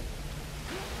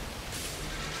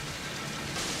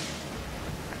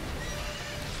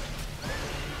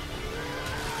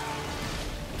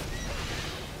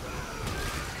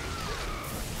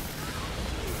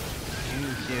you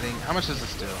kidding? How much does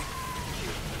this do?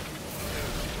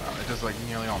 Wow, it does like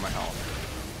nearly all my health.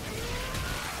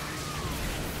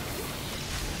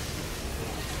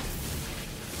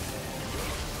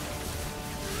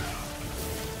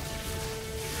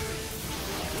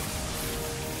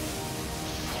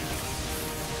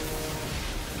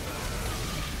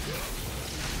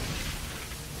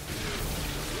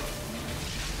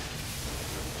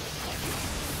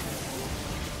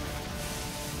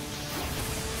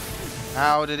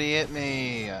 How did he hit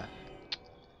me?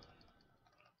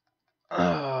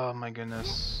 Oh my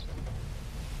goodness.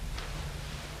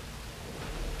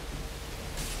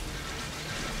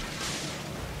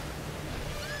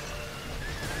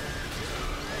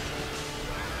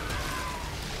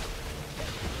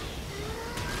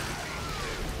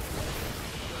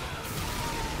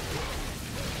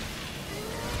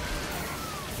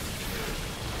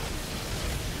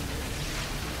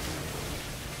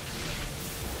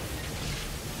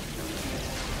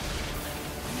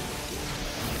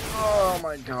 Oh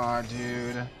my god,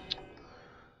 dude.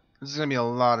 This is gonna be a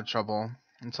lot of trouble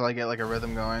until I get like a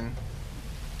rhythm going.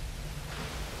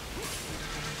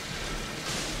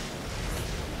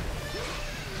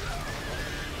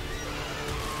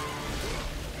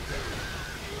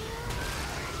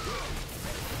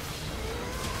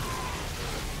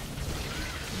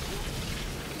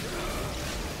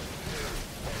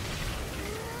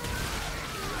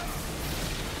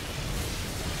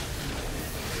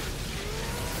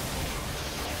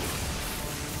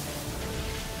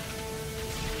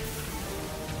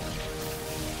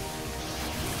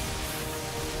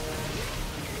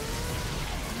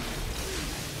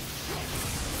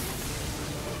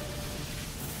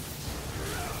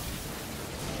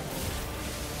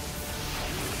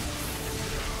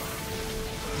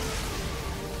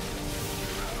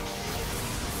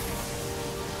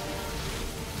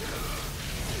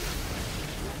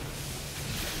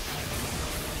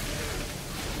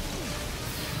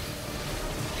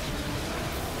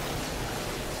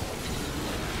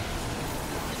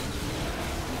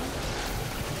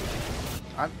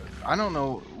 I don't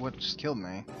know what just killed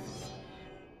me.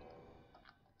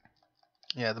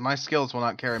 Yeah, my skills will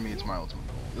not carry me to my ultimate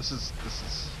goal. This is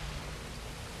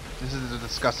a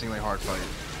disgustingly hard fight.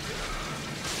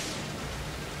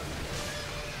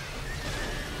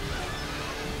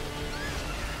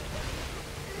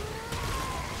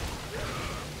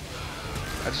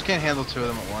 I just can't handle two of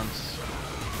them at once.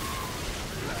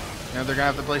 You know, they're gonna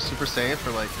have to play super safe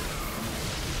for like.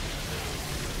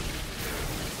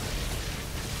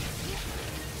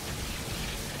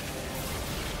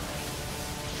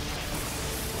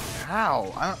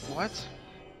 How? I don't. What?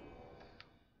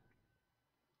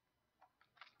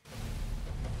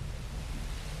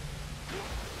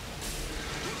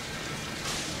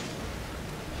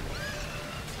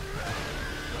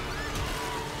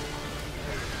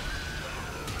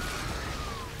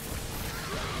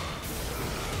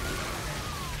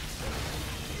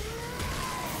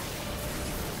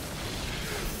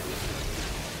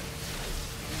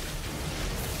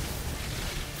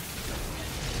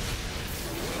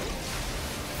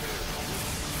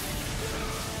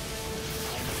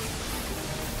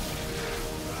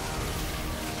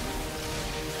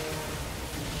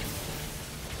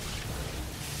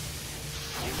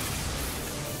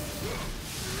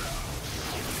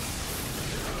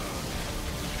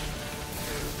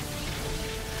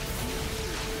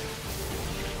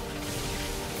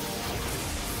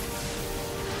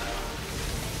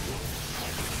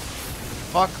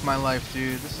 Fuck my life,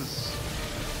 dude. This is.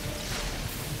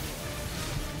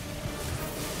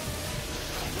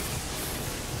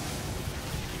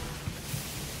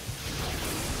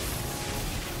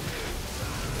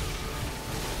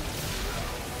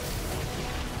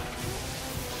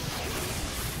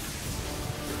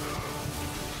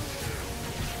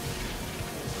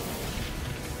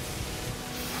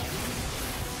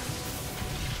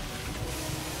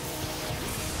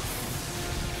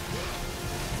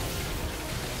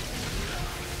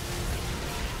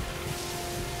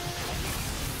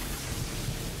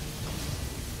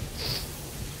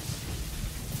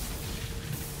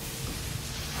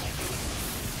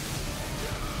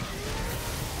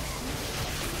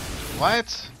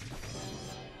 What?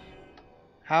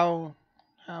 How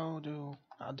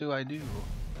do I do?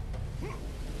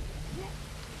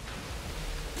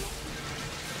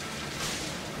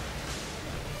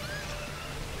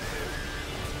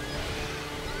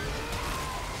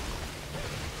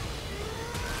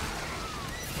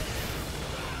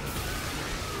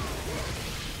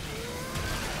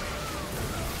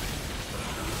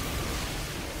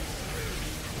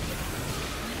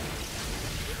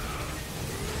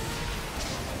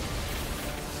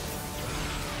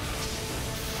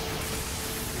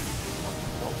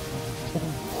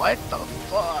 What the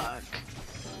fuck?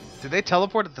 Did they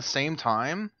teleport at the same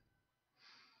time?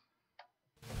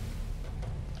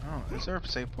 Oh, is there a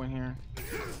save point here?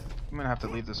 I'm gonna have to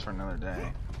leave this for another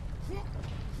day.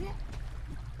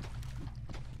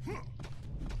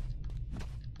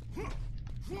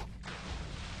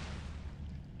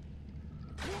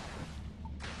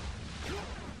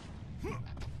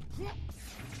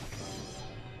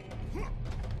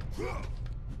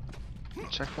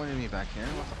 Checkpointed me back here?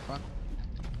 What the fuck?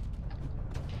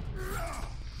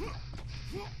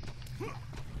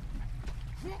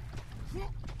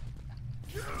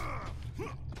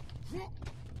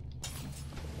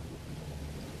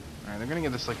 Alright, they're gonna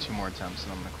give this like 2 more attempts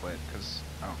and I'm gonna quit because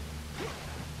I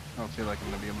don't feel like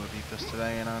I'm gonna be able to beat this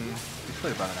today, and we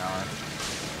played about an hour.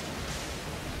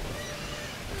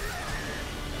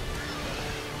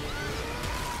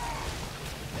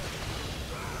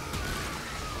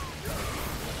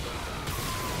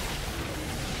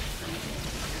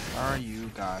 Are you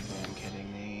goddamn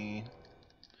kidding me?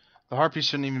 The harpies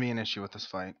shouldn't even be an issue with this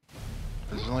fight.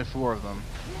 There's only 4 of them.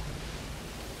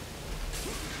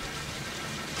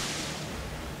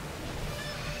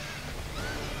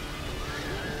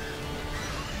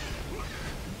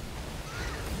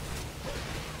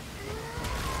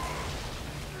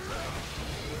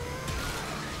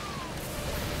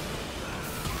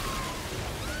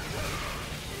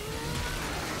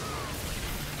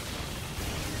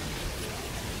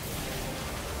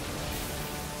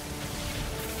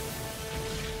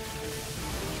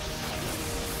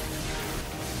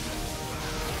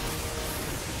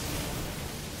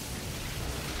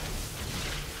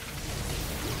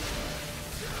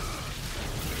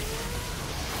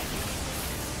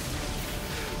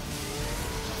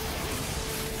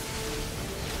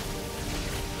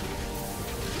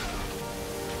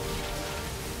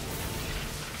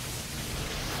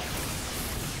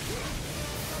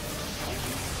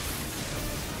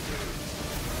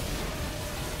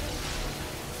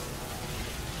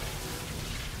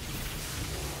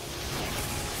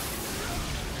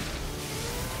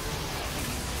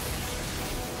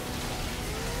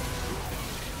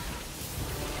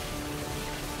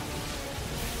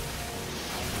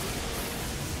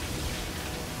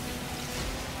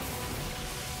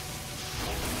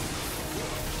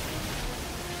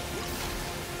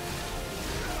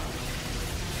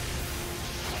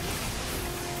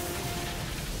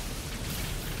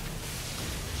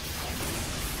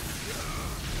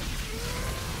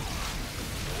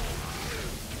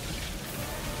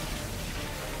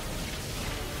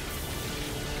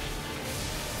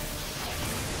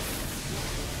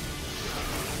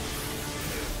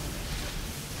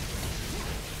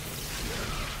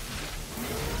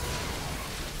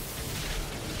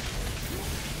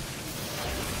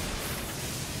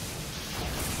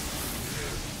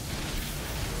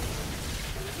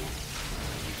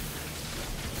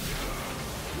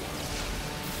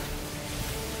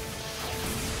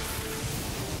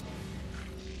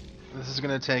 This is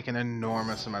gonna take an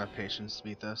enormous amount of patience to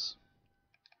beat this.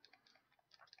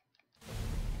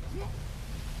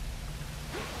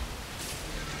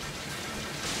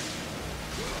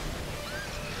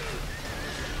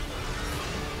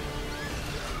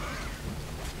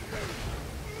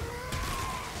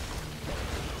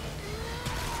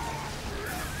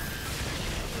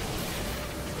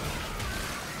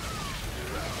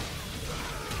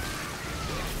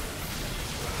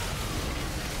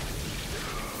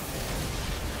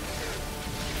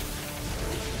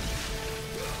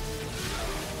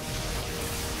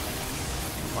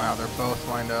 Wow, they're both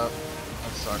lined up.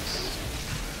 That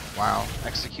sucks. Wow,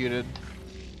 executed.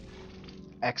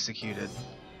 Executed.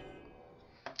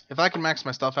 If I can max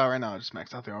my stuff out right now, I just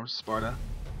max out the Arms of Sparta.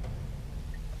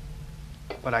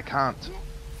 But I can't.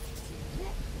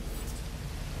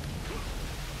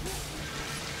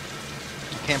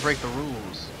 I can't break the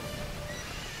rules.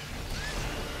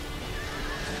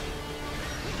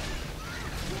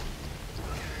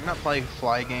 I'm not playing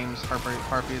fly games,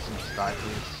 Harpies, and just die,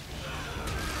 please.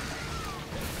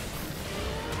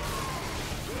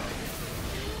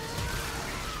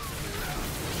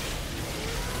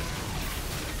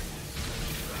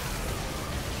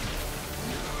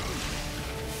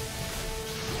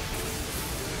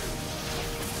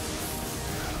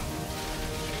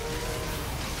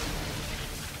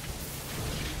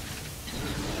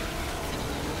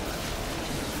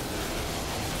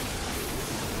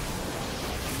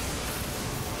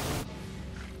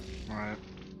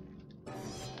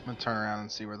 gonna turn around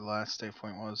and see where the last save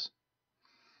point was.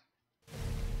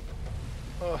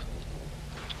 Ugh.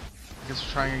 I guess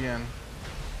we're trying again.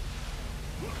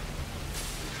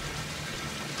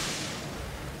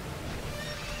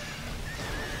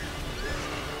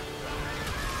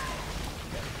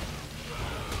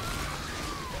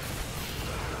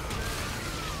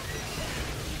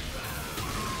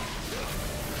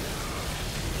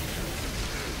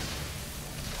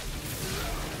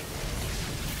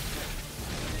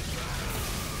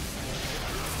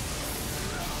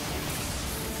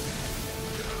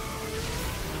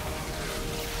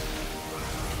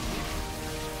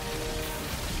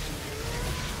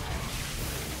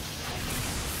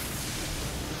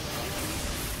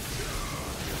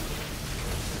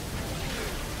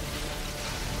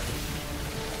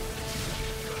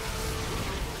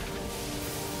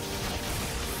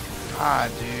 Ah,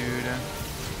 dude.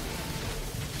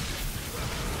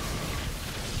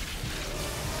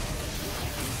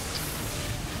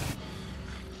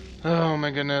 Oh my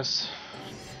goodness.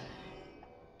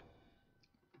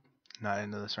 Not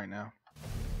into this right now.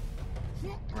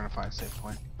 We're gonna find a save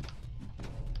point.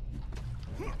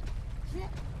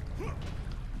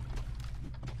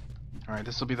 Alright,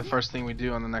 this will be the first thing we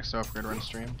do on the next upgrade run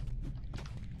stream.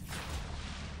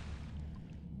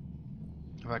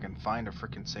 If I can find a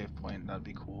freaking save point, that'd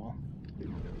be cool.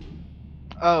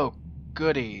 Oh,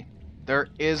 goody. There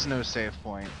is no save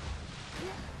point.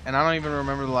 And I don't even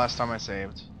remember the last time I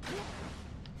saved.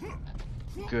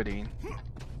 Goody.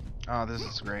 Oh, this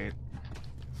is great.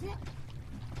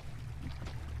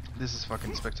 This is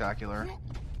fucking spectacular.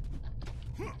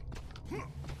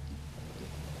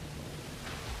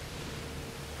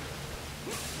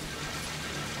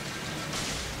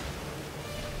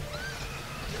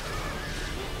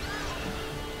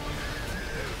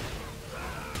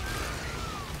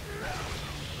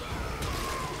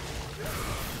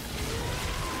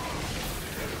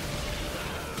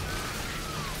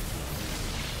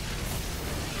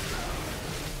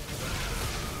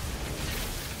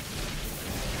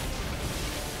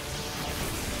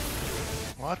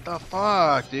 What the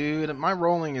fuck, dude? My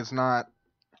rolling is not...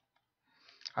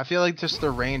 I feel like just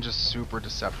the range is super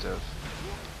deceptive.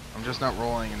 I'm just not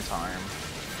rolling in time.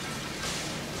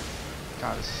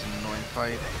 God, this is an annoying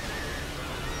fight.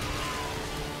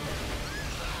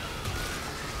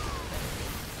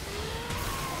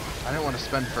 I didn't want to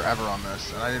spend forever on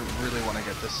this, and I didn't really want to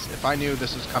get this. If I knew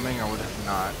this was coming, I would have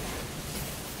not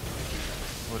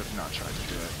tried to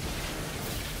do it.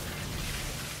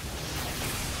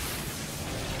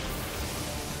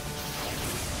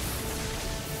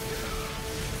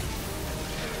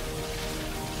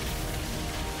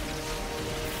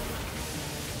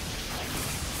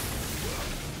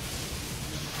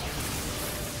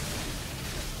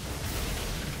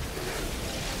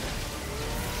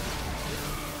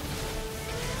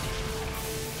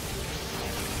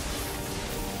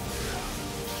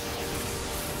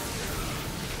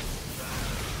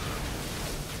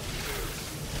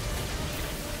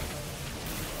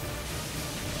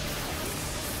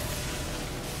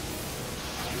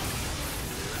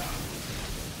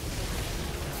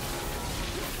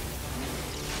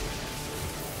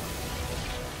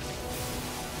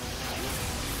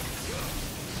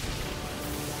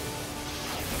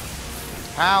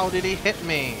 How did he hit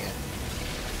me?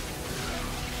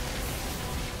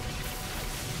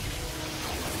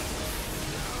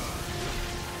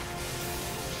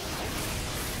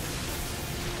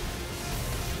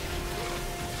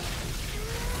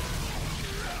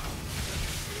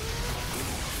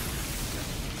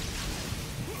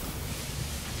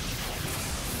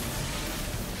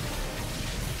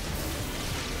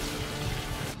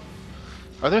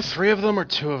 Are there 3 of them or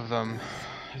 2 of them?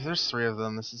 If there's 3 of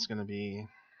them, this is gonna be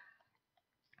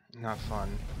not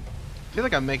fun. I feel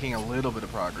like I'm making a little bit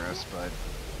of progress, but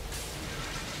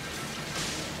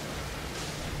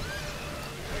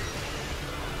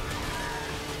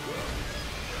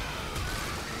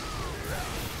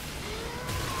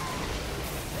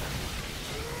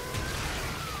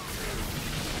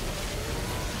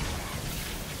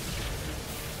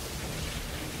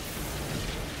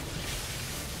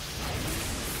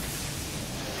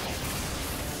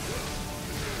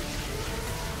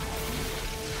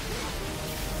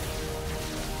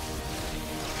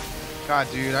God,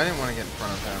 dude, I didn't want to get in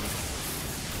front of him.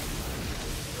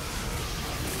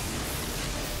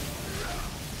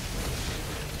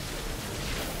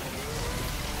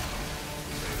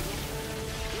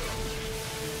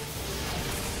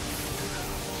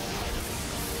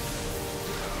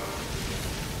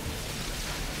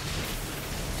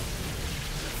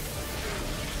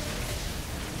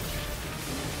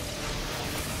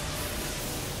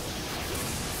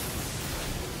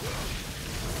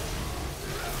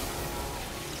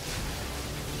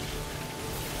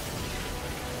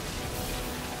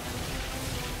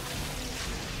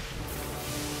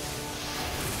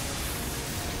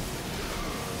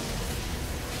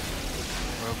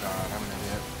 god, I'm an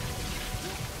idiot.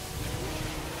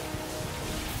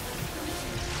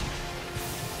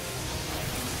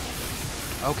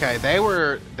 Okay, they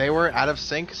were out of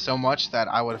sync so much that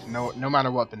I would have no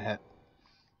matter what been hit.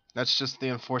 That's just the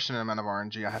unfortunate amount of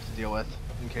RNG I have to deal with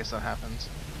in case that happens.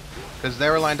 Because they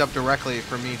were lined up directly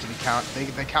for me to be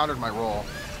they countered my roll.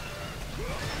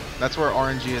 That's where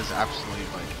RNG is absolutely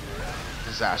like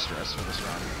disastrous for this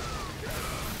run.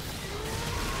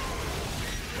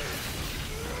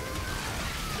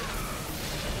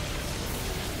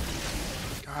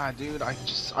 God, dude,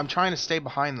 I'm trying to stay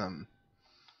behind them.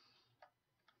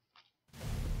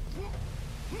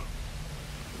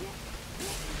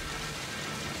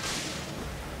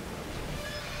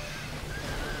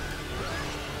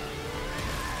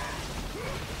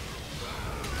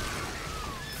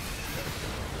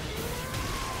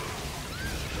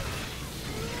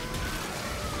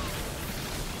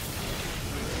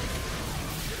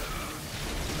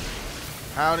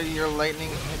 How did your lightning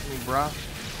hit me, bruh?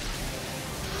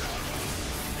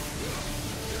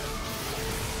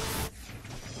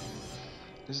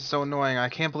 This is so annoying. I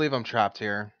can't believe I'm trapped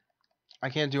here. I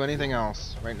can't do anything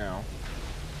else right now.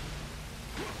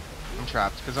 I'm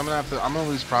trapped because I'm gonna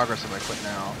lose progress if I quit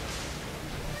now.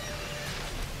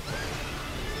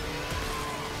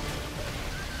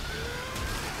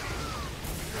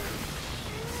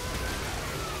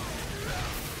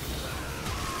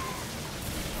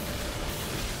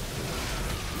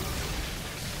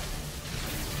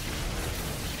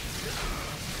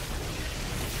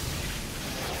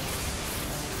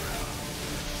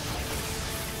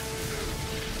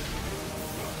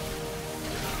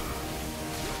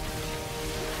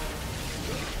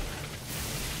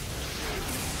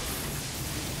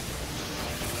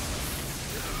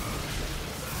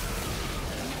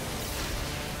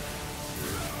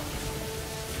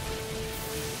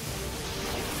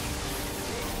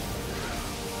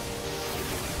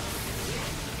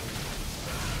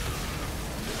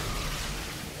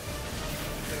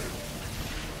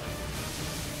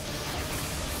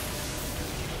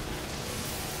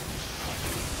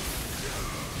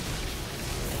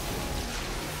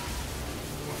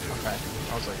 Okay.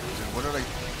 I was like, dude, what did I...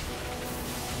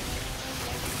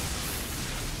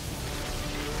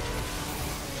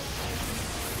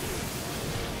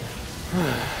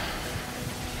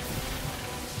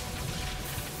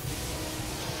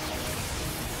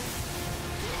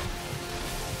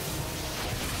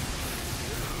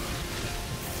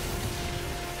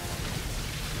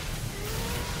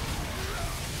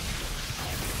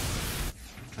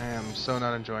 I am so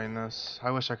not enjoying this.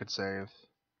 I wish I could save.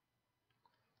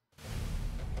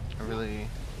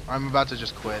 I'm about to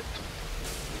just quit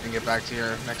and get back to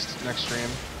your next stream.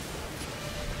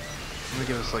 I'm gonna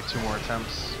give this like 2 more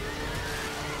attempts.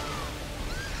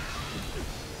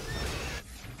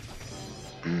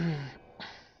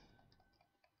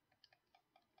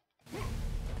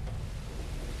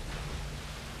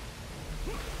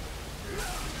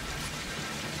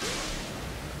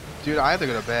 Dude, I have to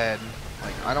go to bed.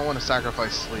 Like, I don't want to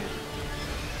sacrifice sleep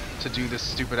to do this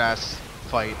stupid ass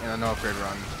fight in a no upgrade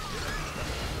run.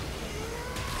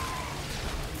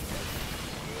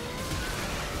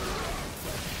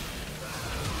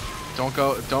 Don't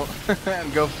go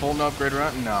full no upgrade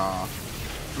run? No.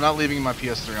 I'm not leaving my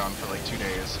PS3 on for like 2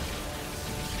 days.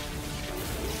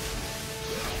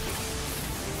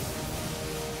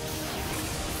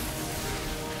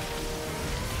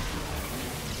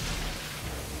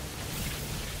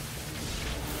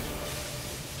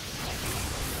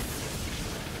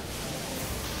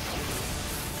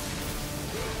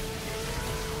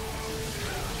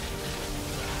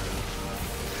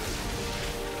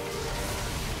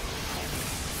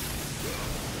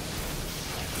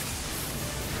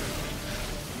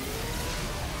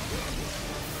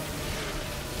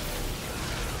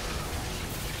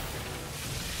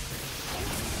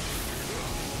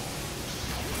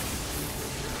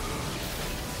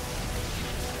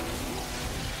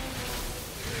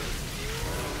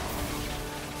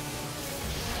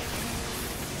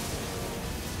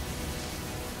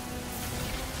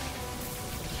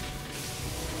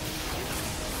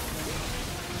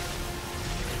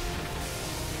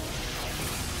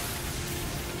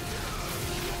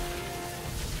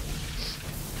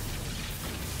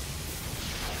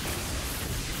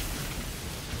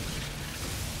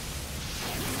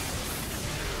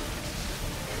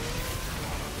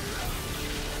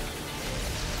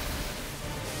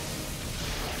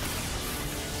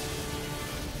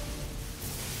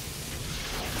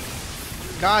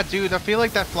 God, dude, I feel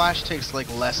like that flash takes like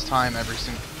less time every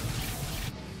single...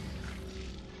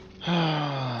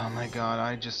 Oh my god,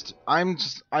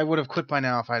 I would have quit by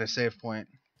now if I had a save point.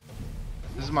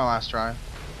 This is my last try. I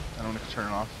don't want to turn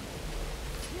it off.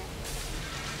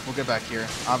 We'll get back here.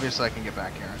 Obviously I can get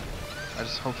back here.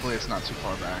 Hopefully it's not too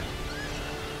far back.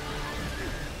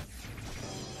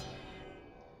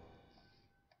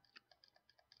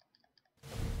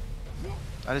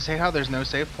 I just hate how there's no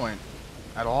save point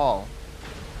at all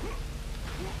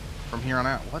from here on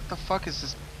out. What the fuck is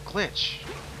this glitch?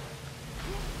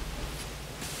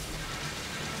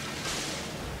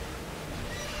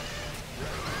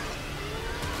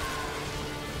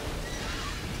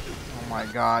 Oh my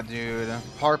god, dude.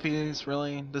 Harpies,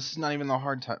 really? This is not even the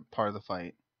hard part of the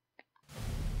fight.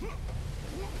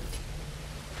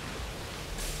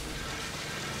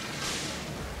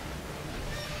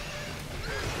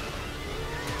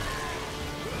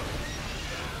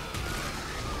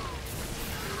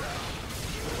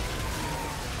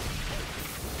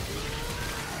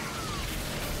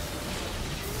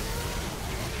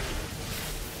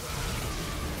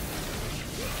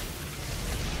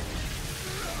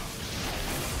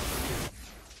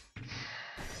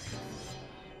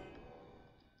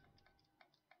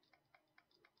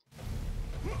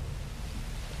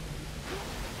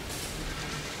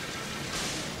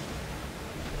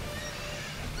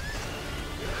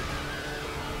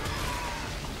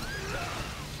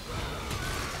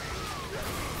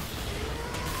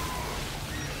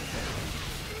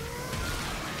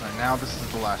 Now this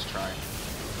is the last try.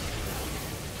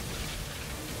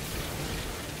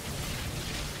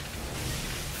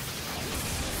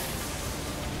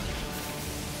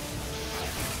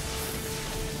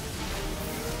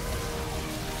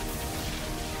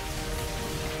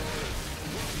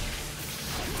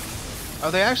 Oh,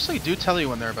 they actually do tell you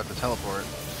when they're about to teleport,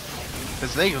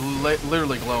 because they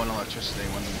literally glow in electricity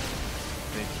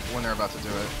when they're about to do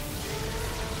it.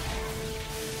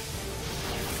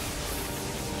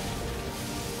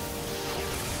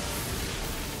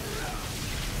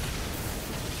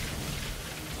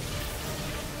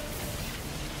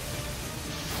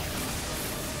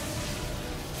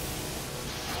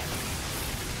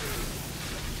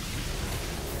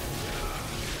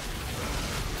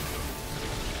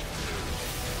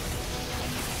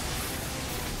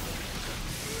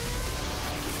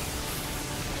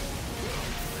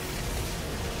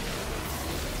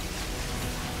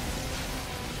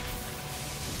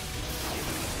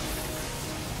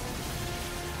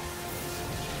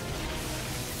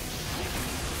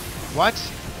 What?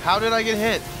 How did I get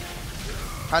hit?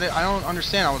 I don't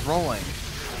understand. I was rolling.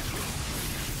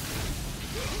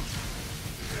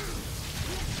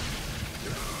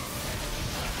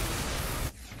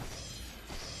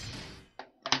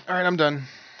 Alright, I'm done.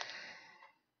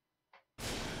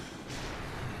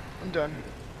 I'm done.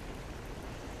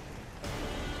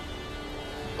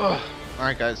 Ugh.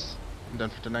 Alright, guys. I'm done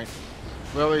for tonight.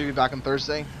 We'll be back on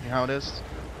Thursday. You know how it is.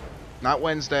 Not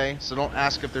Wednesday, so don't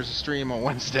ask if there's a stream on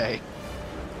Wednesday.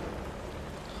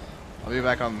 I'll be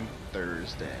back on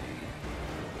Thursday.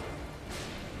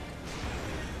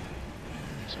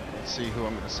 So let's see who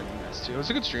I'm going to sing next to. It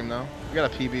was a good stream, though. We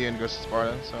got a PB and GoS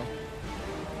Sparta, so.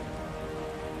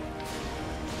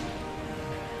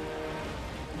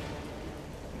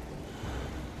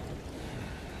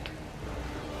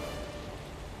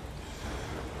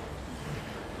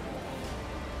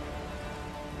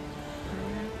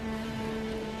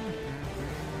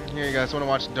 Here, you guys want to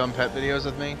watch dumb pet videos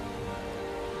with me?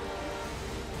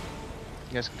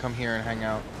 You guys can come here and hang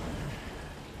out.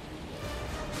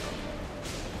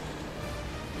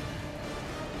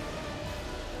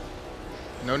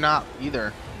 No, not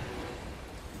either.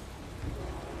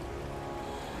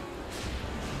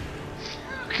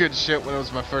 Good shit when it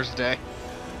was my first day.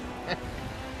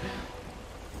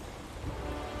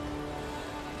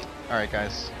 Alright,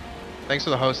 guys. Thanks for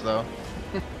the host, though.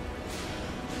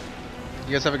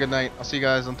 You guys have a good night. I'll see you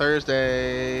guys on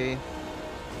Thursday.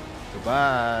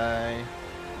 Goodbye.